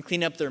and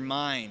clean up their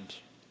mind.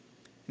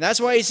 And that's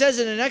why he says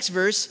in the next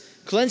verse,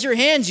 cleanse your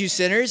hands, you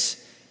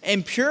sinners,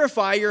 and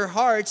purify your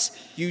hearts,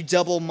 you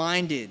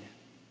double-minded.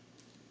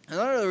 In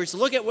other words,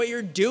 look at what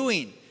you're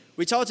doing.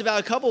 We talked about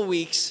a couple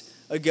weeks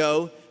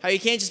ago how you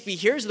can't just be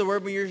hearers of the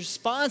word, but you're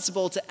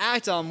responsible to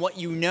act on what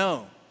you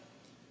know.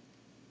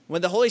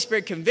 When the Holy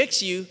Spirit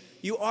convicts you,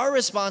 you are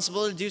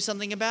responsible to do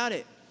something about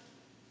it.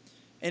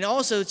 And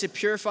also to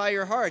purify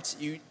your hearts.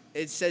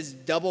 It says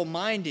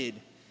double-minded.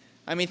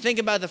 I mean, think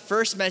about the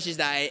first message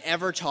that I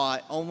ever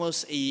taught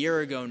almost a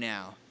year ago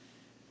now.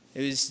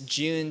 It was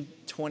June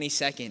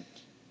 22nd.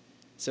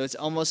 So it's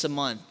almost a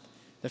month.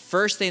 The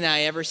first thing that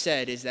I ever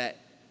said is that,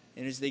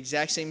 and it's the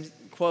exact same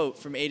quote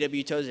from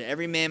A.W. Tozer,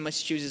 every man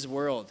must choose his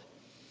world.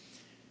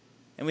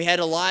 And we had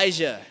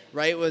Elijah,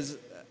 right, was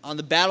on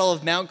the battle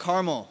of Mount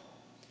Carmel.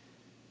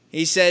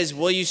 He says,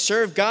 will you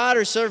serve God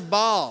or serve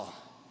Baal?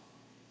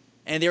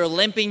 And they were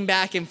limping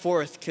back and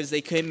forth because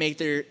they couldn't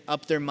make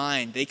up their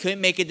mind. They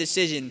couldn't make a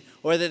decision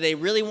whether they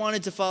really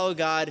wanted to follow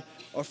God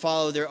or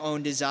follow their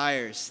own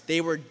desires. They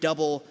were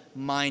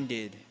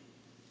double-minded.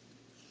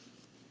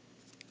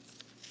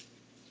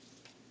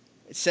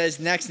 It says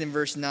next in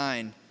verse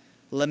 9,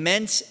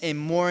 lament and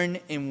mourn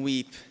and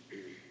weep.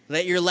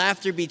 Let your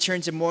laughter be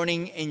turned to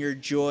mourning and your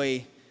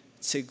joy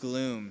to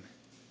gloom.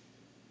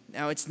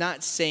 Now, it's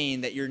not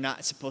saying that you're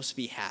not supposed to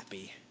be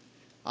happy.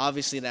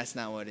 Obviously, that's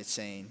not what it's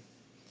saying.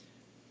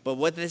 But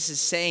what this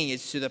is saying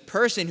is to the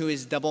person who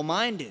is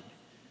double-minded,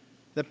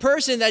 the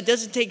person that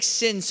doesn't take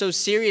sin so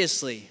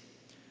seriously,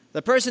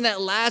 the person that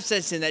laughs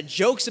at sin, that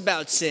jokes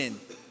about sin,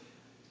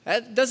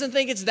 that doesn't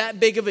think it's that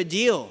big of a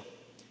deal.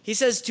 He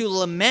says to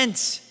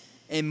lament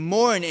and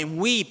mourn and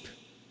weep.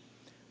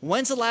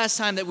 When's the last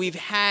time that we've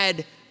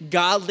had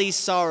godly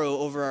sorrow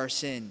over our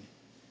sin?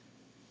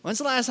 When's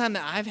the last time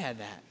that I've had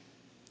that?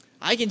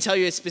 I can tell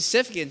you a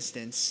specific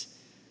instance,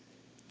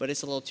 but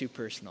it's a little too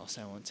personal,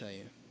 so I won't tell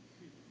you.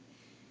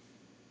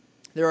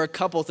 There are a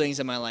couple things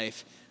in my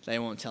life that I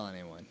won't tell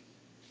anyone.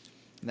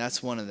 And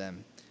that's one of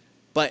them.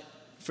 But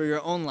for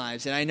your own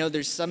lives, and I know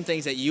there's some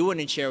things that you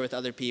wouldn't share with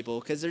other people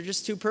because they're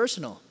just too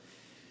personal.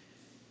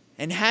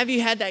 And have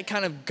you had that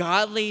kind of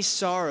godly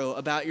sorrow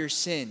about your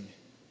sin?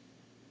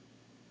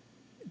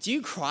 Do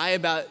you cry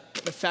about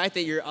the fact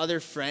that your other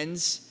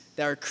friends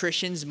that are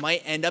Christians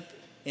might end up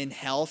in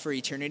hell for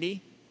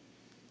eternity?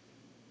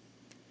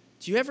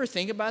 Do you ever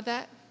think about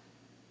that?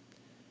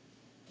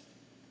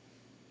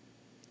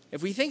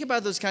 If we think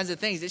about those kinds of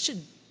things,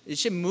 it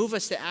should move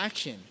us to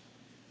action.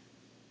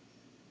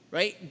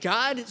 Right?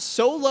 God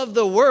so loved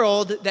the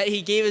world that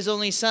he gave his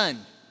only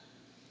son.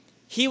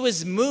 He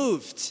was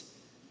moved.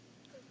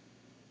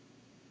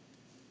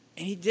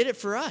 And he did it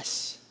for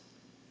us.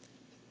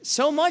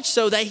 So much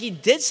so that he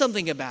did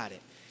something about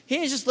it. He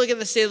didn't just look at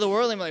the state of the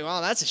world and be like,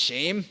 well, that's a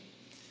shame.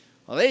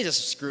 Well, they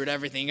just screwed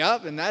everything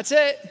up and that's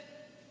it.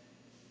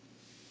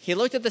 He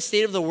looked at the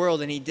state of the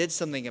world and he did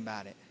something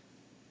about it.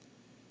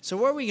 So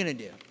what are we going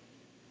to do?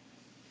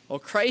 Well,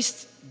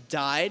 Christ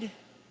died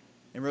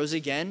and rose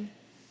again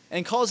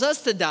and calls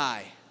us to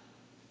die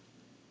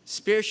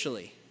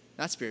spiritually.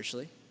 Not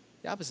spiritually,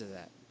 the opposite of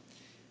that.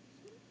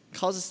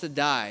 Calls us to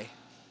die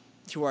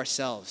to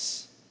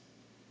ourselves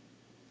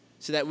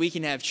so that we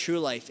can have true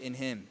life in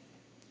him.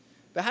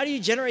 But how do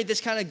you generate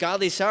this kind of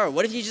godly sorrow?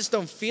 What if you just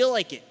don't feel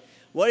like it?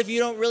 What if you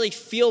don't really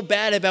feel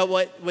bad about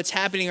what's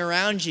happening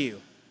around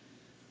you?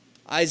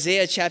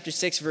 Isaiah chapter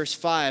 6, verse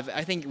 5,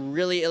 I think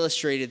really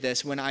illustrated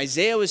this. When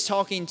Isaiah was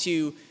talking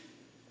to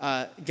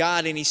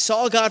God and he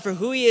saw God for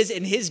who he is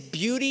in his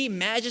beauty,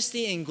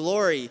 majesty, and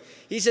glory,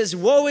 he says,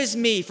 woe is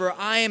me, for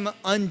I am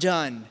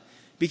undone,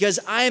 because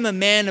I am a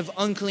man of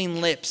unclean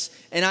lips,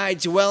 and I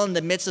dwell in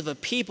the midst of a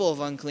people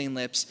of unclean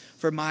lips,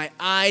 for my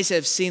eyes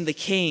have seen the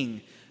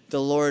King, the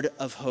Lord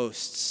of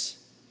hosts.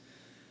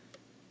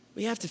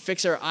 We have to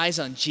fix our eyes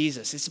on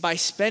Jesus. It's by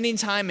spending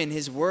time in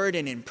his word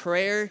and in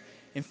prayer,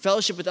 in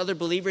fellowship with other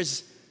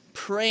believers,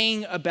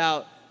 praying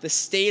about the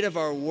state of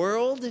our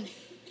world,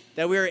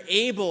 that we are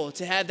able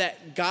to have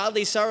that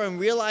godly sorrow and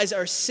realize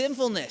our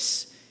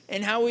sinfulness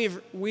and how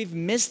we've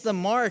missed the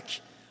mark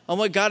on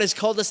what God has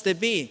called us to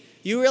be.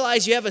 You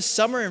realize you have a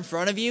summer in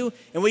front of you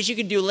in which you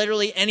can do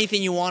literally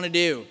anything you want to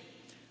do.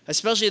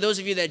 Especially those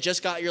of you that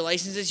just got your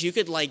licenses, you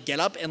could get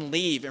up and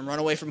leave and run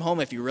away from home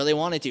if you really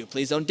wanted to.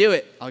 Please don't do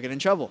it. I'll get in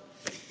trouble.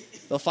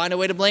 They'll find a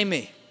way to blame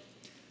me.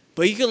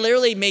 But you can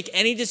literally make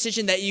any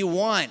decision that you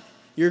want.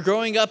 You're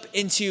growing up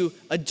into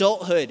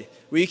adulthood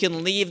where you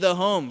can leave the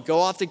home, go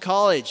off to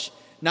college,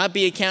 not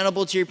be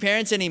accountable to your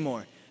parents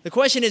anymore. The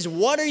question is,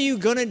 what are you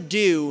going to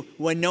do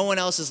when no one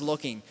else is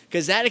looking?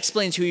 Because that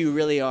explains who you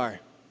really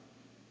are.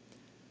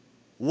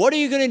 What are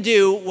you going to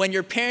do when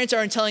your parents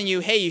aren't telling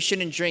you, hey, you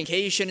shouldn't drink,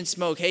 hey, you shouldn't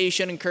smoke, hey, you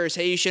shouldn't curse,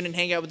 hey, you shouldn't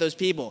hang out with those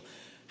people?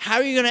 How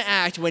are you going to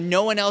act when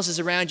no one else is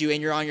around you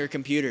and you're on your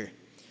computer?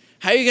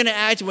 How are you going to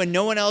act when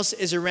no one else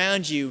is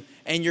around you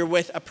and you're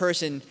with a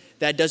person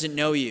that doesn't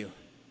know you?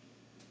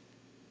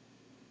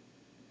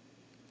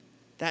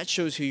 That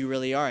shows who you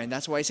really are. And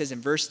that's why it says in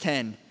verse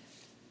 10,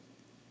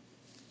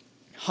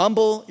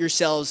 humble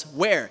yourselves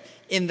where?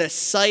 In the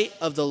sight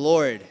of the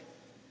Lord.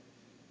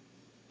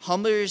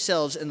 Humble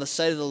yourselves in the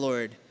sight of the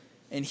Lord,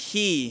 and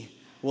he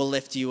will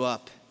lift you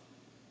up.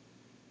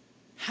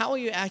 How will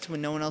you act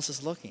when no one else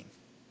is looking?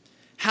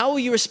 How will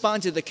you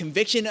respond to the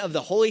conviction of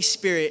the Holy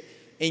Spirit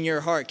in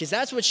your heart? Because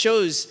that's what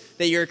shows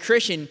that you're a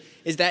Christian,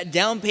 is that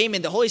down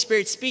payment, the Holy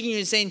Spirit speaking to you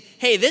and saying,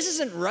 hey, this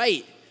isn't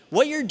right.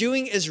 What you're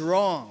doing is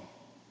wrong.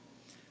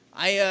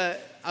 I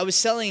was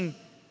selling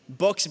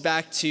books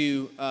back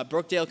to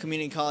Brookdale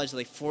Community College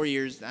like 4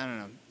 years,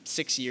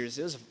 6 years.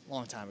 It was a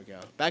long time ago,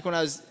 back when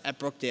I was at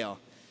Brookdale.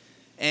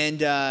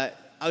 And I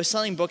was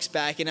selling books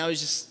back, and I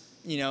was just,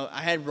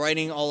 I had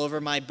writing all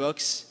over my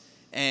books.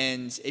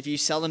 And if you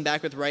sell them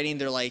back with writing,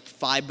 they're like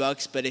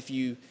 $5, but if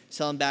you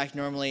sell them back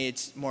normally,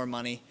 it's more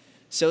money.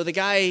 So the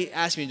guy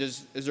asked me,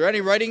 is there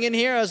any writing in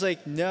here? I was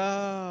like,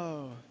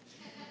 no.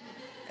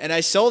 And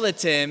I sold it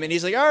to him, and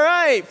he's like, all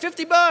right,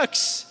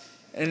 $50.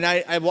 And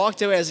I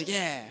walked away. I was like,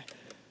 yeah,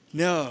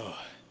 no,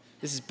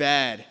 this is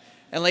bad.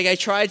 And I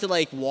tried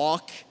to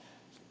walk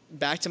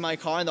back to my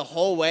car, and the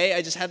whole way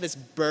I just had this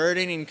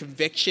burden and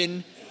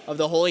conviction of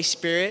the Holy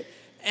Spirit.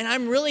 And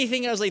I'm really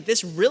thinking, I was like,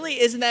 this really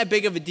isn't that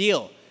big of a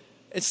deal.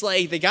 It's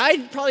like the guy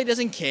probably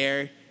doesn't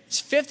care.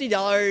 It's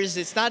 $50.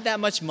 It's not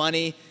that much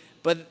money.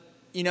 But,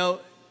 it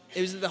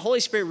was the Holy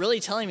Spirit really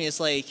telling me,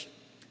 it's like,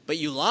 but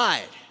you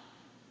lied.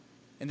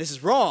 And this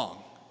is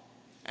wrong.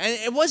 And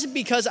it wasn't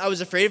because I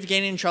was afraid of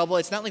getting in trouble.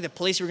 It's not like the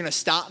police were going to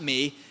stop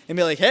me and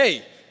be like,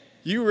 hey,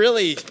 you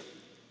really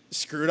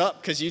screwed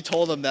up because you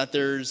told them that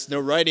there's no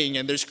writing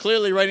and there's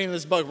clearly writing in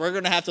this book. We're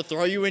going to have to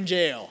throw you in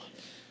jail.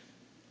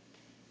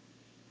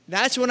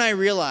 That's when I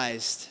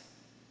realized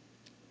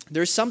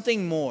there's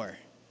something more,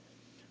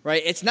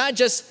 right? It's not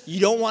just you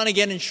don't want to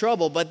get in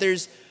trouble, but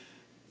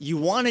you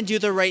want to do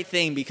the right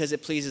thing because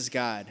it pleases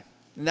God.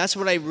 And that's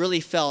what I really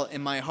felt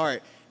in my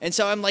heart. And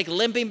so I'm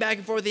limping back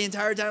and forth the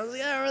entire time. I was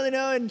like, I don't really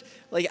know. And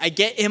I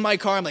get in my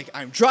car. I'm like,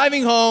 I'm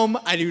driving home.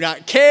 I do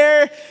not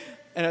care.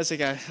 And I was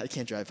like, I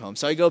can't drive home.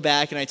 So I go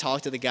back and I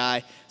talk to the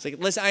guy. It's like,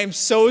 listen, I am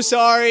so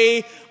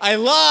sorry. I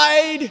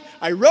lied.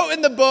 I wrote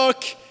in the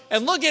book.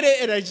 And look at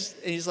it. And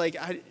he's like,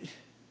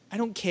 I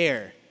don't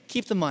care.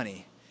 Keep the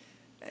money.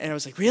 And I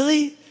was like,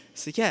 really?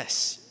 He's like,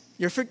 yes.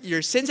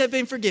 Your sins have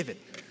been forgiven.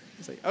 I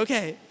was like,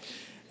 okay.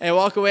 And I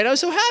walk away, and I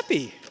was so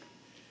happy.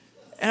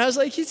 And I was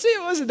like, you see,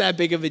 it wasn't that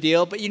big of a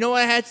deal. But you know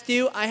what I had to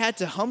do? I had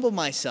to humble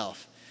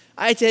myself.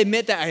 I had to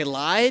admit that I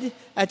lied.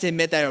 I had to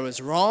admit that I was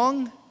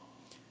wrong.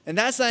 And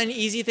that's not an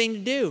easy thing to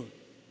do.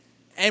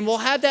 And we'll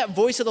have that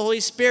voice of the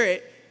Holy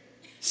Spirit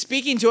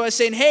speaking to us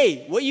saying,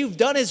 hey, what you've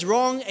done is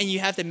wrong, and you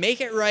have to make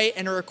it right.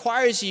 And it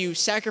requires you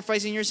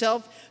sacrificing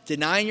yourself,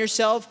 denying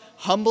yourself,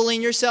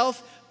 humbling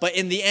yourself. But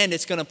in the end,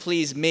 it's going to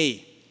please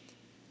me.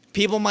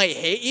 People might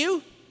hate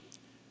you.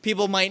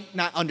 People might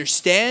not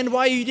understand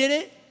why you did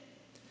it.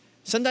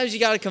 Sometimes you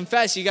got to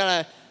confess. You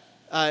got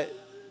to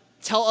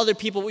tell other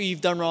people what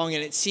you've done wrong,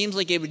 and it seems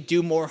like it would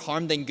do more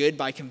harm than good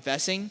by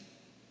confessing.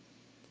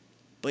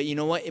 But you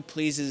know what? It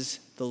pleases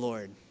the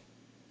Lord.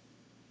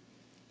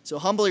 So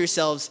humble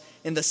yourselves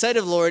in the sight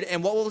of the Lord,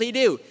 and what will he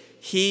do?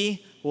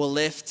 He will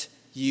lift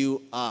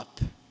you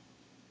up.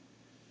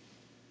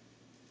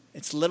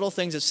 It's little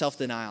things of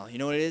self-denial. You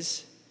know what it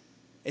is?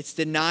 It's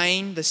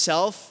denying the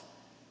self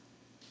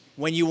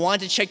when you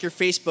want to check your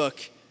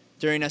Facebook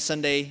during a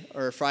Sunday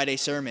or Friday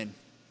sermon.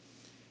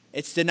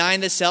 It's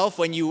denying the self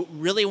when you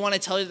really want to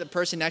tell the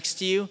person next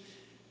to you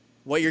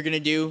what you're going to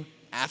do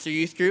after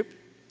youth group,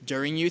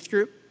 during youth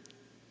group.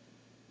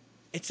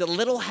 It's the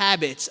little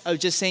habits of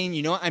just saying,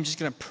 you know what, I'm just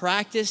going to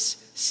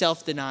practice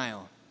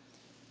self-denial.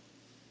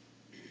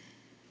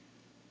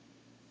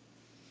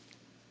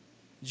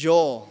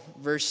 Joel,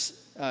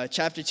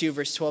 chapter 2,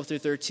 verse 12 through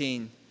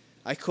 13.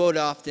 I quote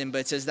often, but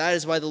it says, that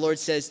is why the Lord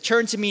says,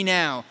 turn to me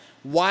now,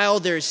 while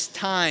there's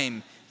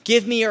time.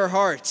 Give me your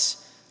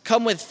hearts.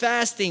 Come with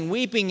fasting,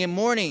 weeping, and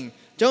mourning.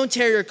 Don't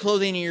tear your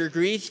clothing in your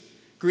grief,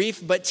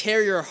 but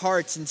tear your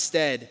hearts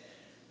instead.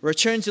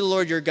 Return to the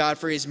Lord your God,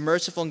 for he is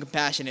merciful and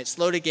compassionate,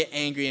 slow to get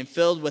angry, and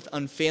filled with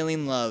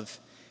unfailing love.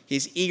 He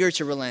is eager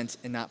to relent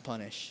and not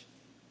punish.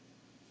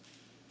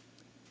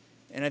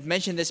 And I've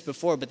mentioned this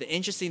before, but the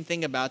interesting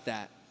thing about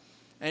that,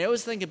 and I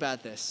always think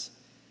about this,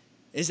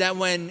 is that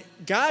when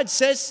God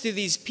says to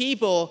these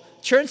people,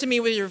 turn to me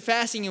with your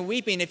fasting and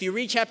weeping, if you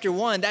read chapter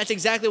 1, that's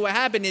exactly what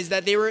happened, is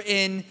that they were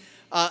in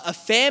a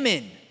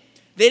famine.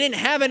 They didn't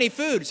have any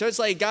food. So it's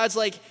like, God's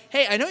like,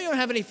 hey, I know you don't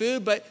have any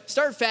food, but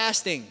start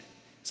fasting.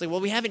 It's like,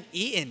 well, we haven't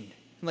eaten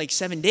in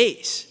 7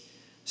 days.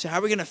 So how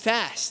are we going to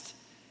fast?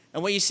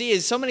 And what you see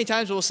is so many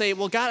times we'll say,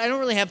 well, God, I don't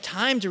really have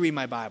time to read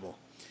my Bible.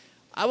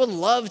 I would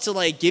love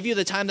to give you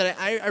the time that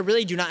I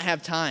really do not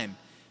have time.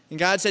 And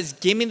God says,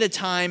 give me the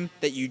time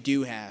that you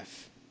do have.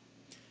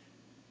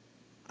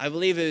 I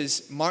believe it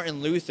was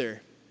Martin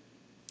Luther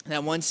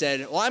that once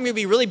said, well, I'm going to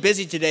be really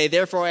busy today,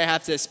 therefore I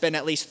have to spend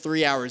at least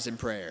 3 hours in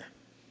prayer.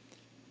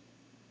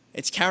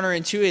 It's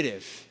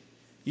counterintuitive.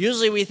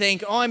 Usually we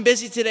think, oh, I'm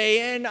busy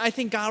today, and I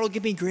think God will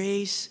give me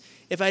grace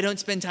if I don't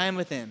spend time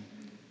with him.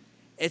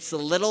 It's the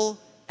little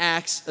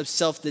acts of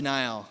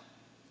self-denial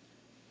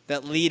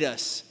that lead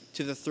us to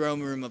to the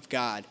throne room of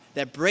God,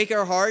 that break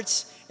our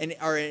hearts and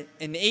are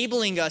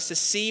enabling us to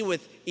see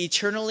with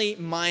eternally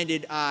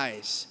minded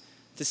eyes,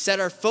 to set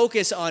our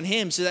focus on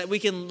him so that we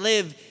can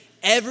live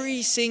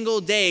every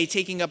single day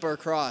taking up our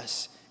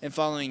cross and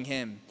following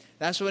him.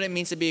 That's what it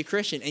means to be a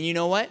Christian. And you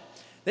know what?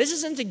 This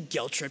isn't to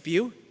guilt trip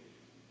you.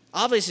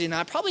 Obviously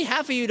not. Probably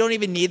half of you don't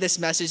even need this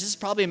message. This is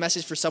probably a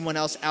message for someone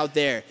else out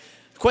there.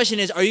 The question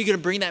is, are you going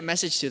to bring that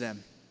message to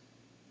them?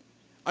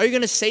 Are you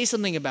going to say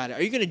something about it?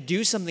 Are you going to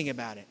do something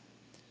about it?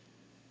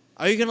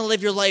 Are you going to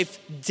live your life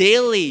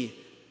daily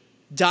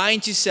dying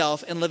to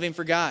self and living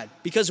for God?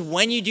 Because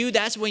when you do,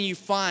 that's when you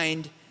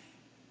find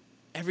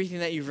everything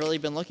that you've really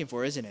been looking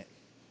for, isn't it?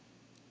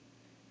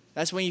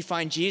 That's when you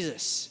find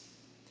Jesus.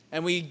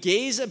 And we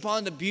gaze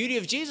upon the beauty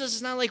of Jesus.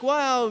 It's not like,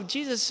 wow,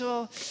 Jesus,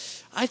 well,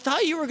 I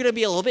thought you were going to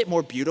be a little bit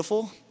more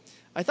beautiful.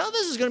 I thought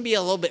this was going to be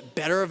a little bit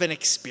better of an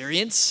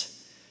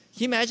experience.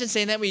 Can you imagine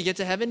saying that when you get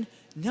to heaven?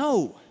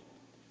 No.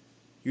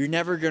 You're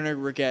never going to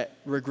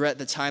regret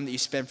the time that you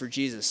spent for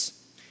Jesus.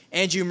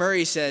 Andrew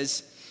Murray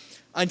says,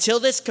 until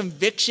this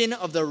conviction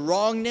of the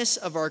wrongness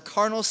of our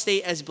carnal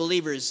state as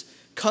believers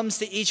comes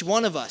to each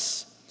one of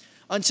us,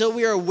 until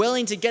we are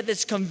willing to get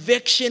this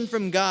conviction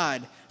from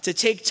God, to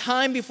take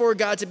time before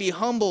God to be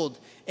humbled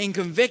and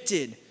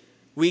convicted,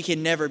 we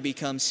can never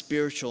become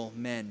spiritual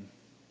men.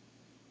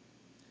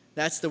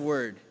 That's the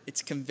word.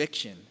 It's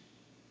conviction.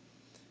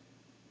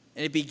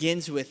 And it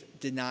begins with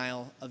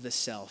denial of the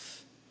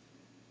self.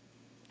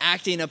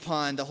 Acting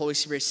upon the Holy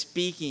Spirit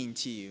speaking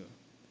to you.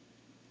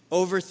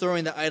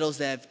 Overthrowing the idols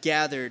that have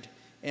gathered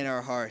in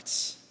our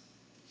hearts.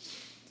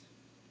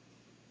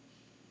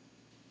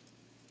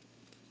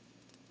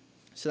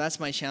 So that's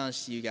my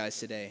challenge to you guys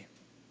today.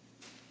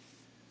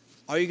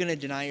 Are you going to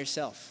deny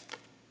yourself?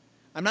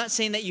 I'm not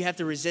saying that you have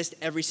to resist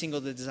every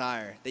single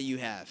desire that you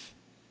have.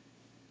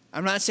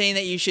 I'm not saying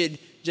that you should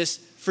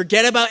just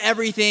forget about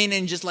everything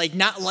and just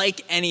not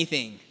like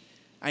anything.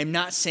 I'm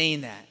not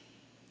saying that.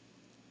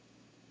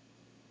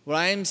 What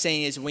I am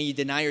saying is when you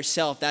deny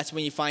yourself, that's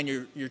when you find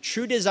your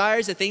true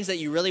desires, the things that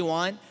you really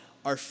want,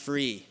 are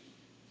free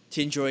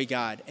to enjoy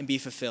God and be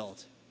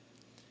fulfilled.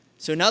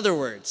 So in other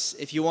words,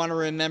 if you want to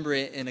remember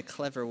it in a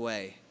clever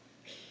way,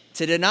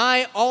 to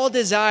deny all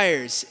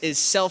desires is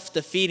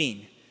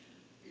self-defeating,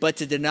 but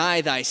to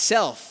deny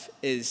thyself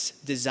is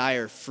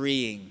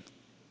desire-freeing.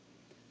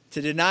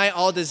 To deny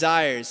all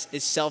desires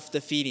is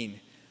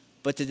self-defeating,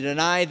 but to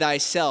deny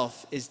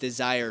thyself is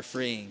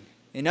desire-freeing.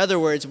 In other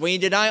words, when you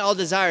deny all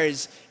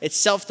desires, it's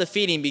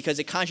self-defeating because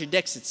it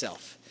contradicts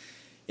itself.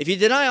 If you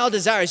deny all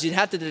desires, you'd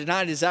have to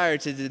deny desire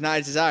to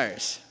deny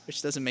desires,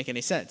 which doesn't make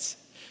any sense.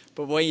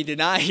 But when you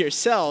deny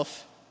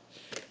yourself,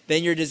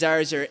 then your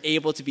desires are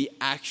able to be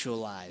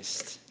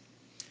actualized.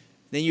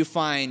 Then you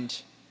find,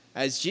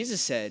 as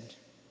Jesus said,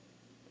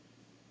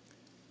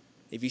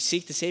 if you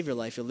seek to save your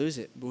life, you'll lose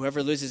it. But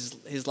whoever loses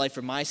his life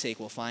for my sake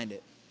will find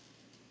it.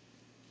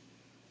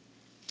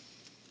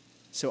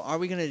 So are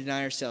we going to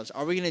deny ourselves?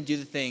 Are we going to do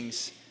the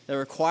things that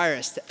require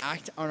us to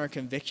act on our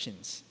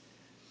convictions?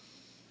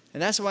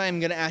 And that's what I'm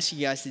going to ask you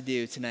guys to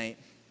do tonight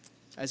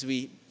as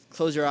we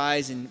close our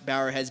eyes and bow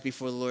our heads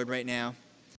before the Lord right now.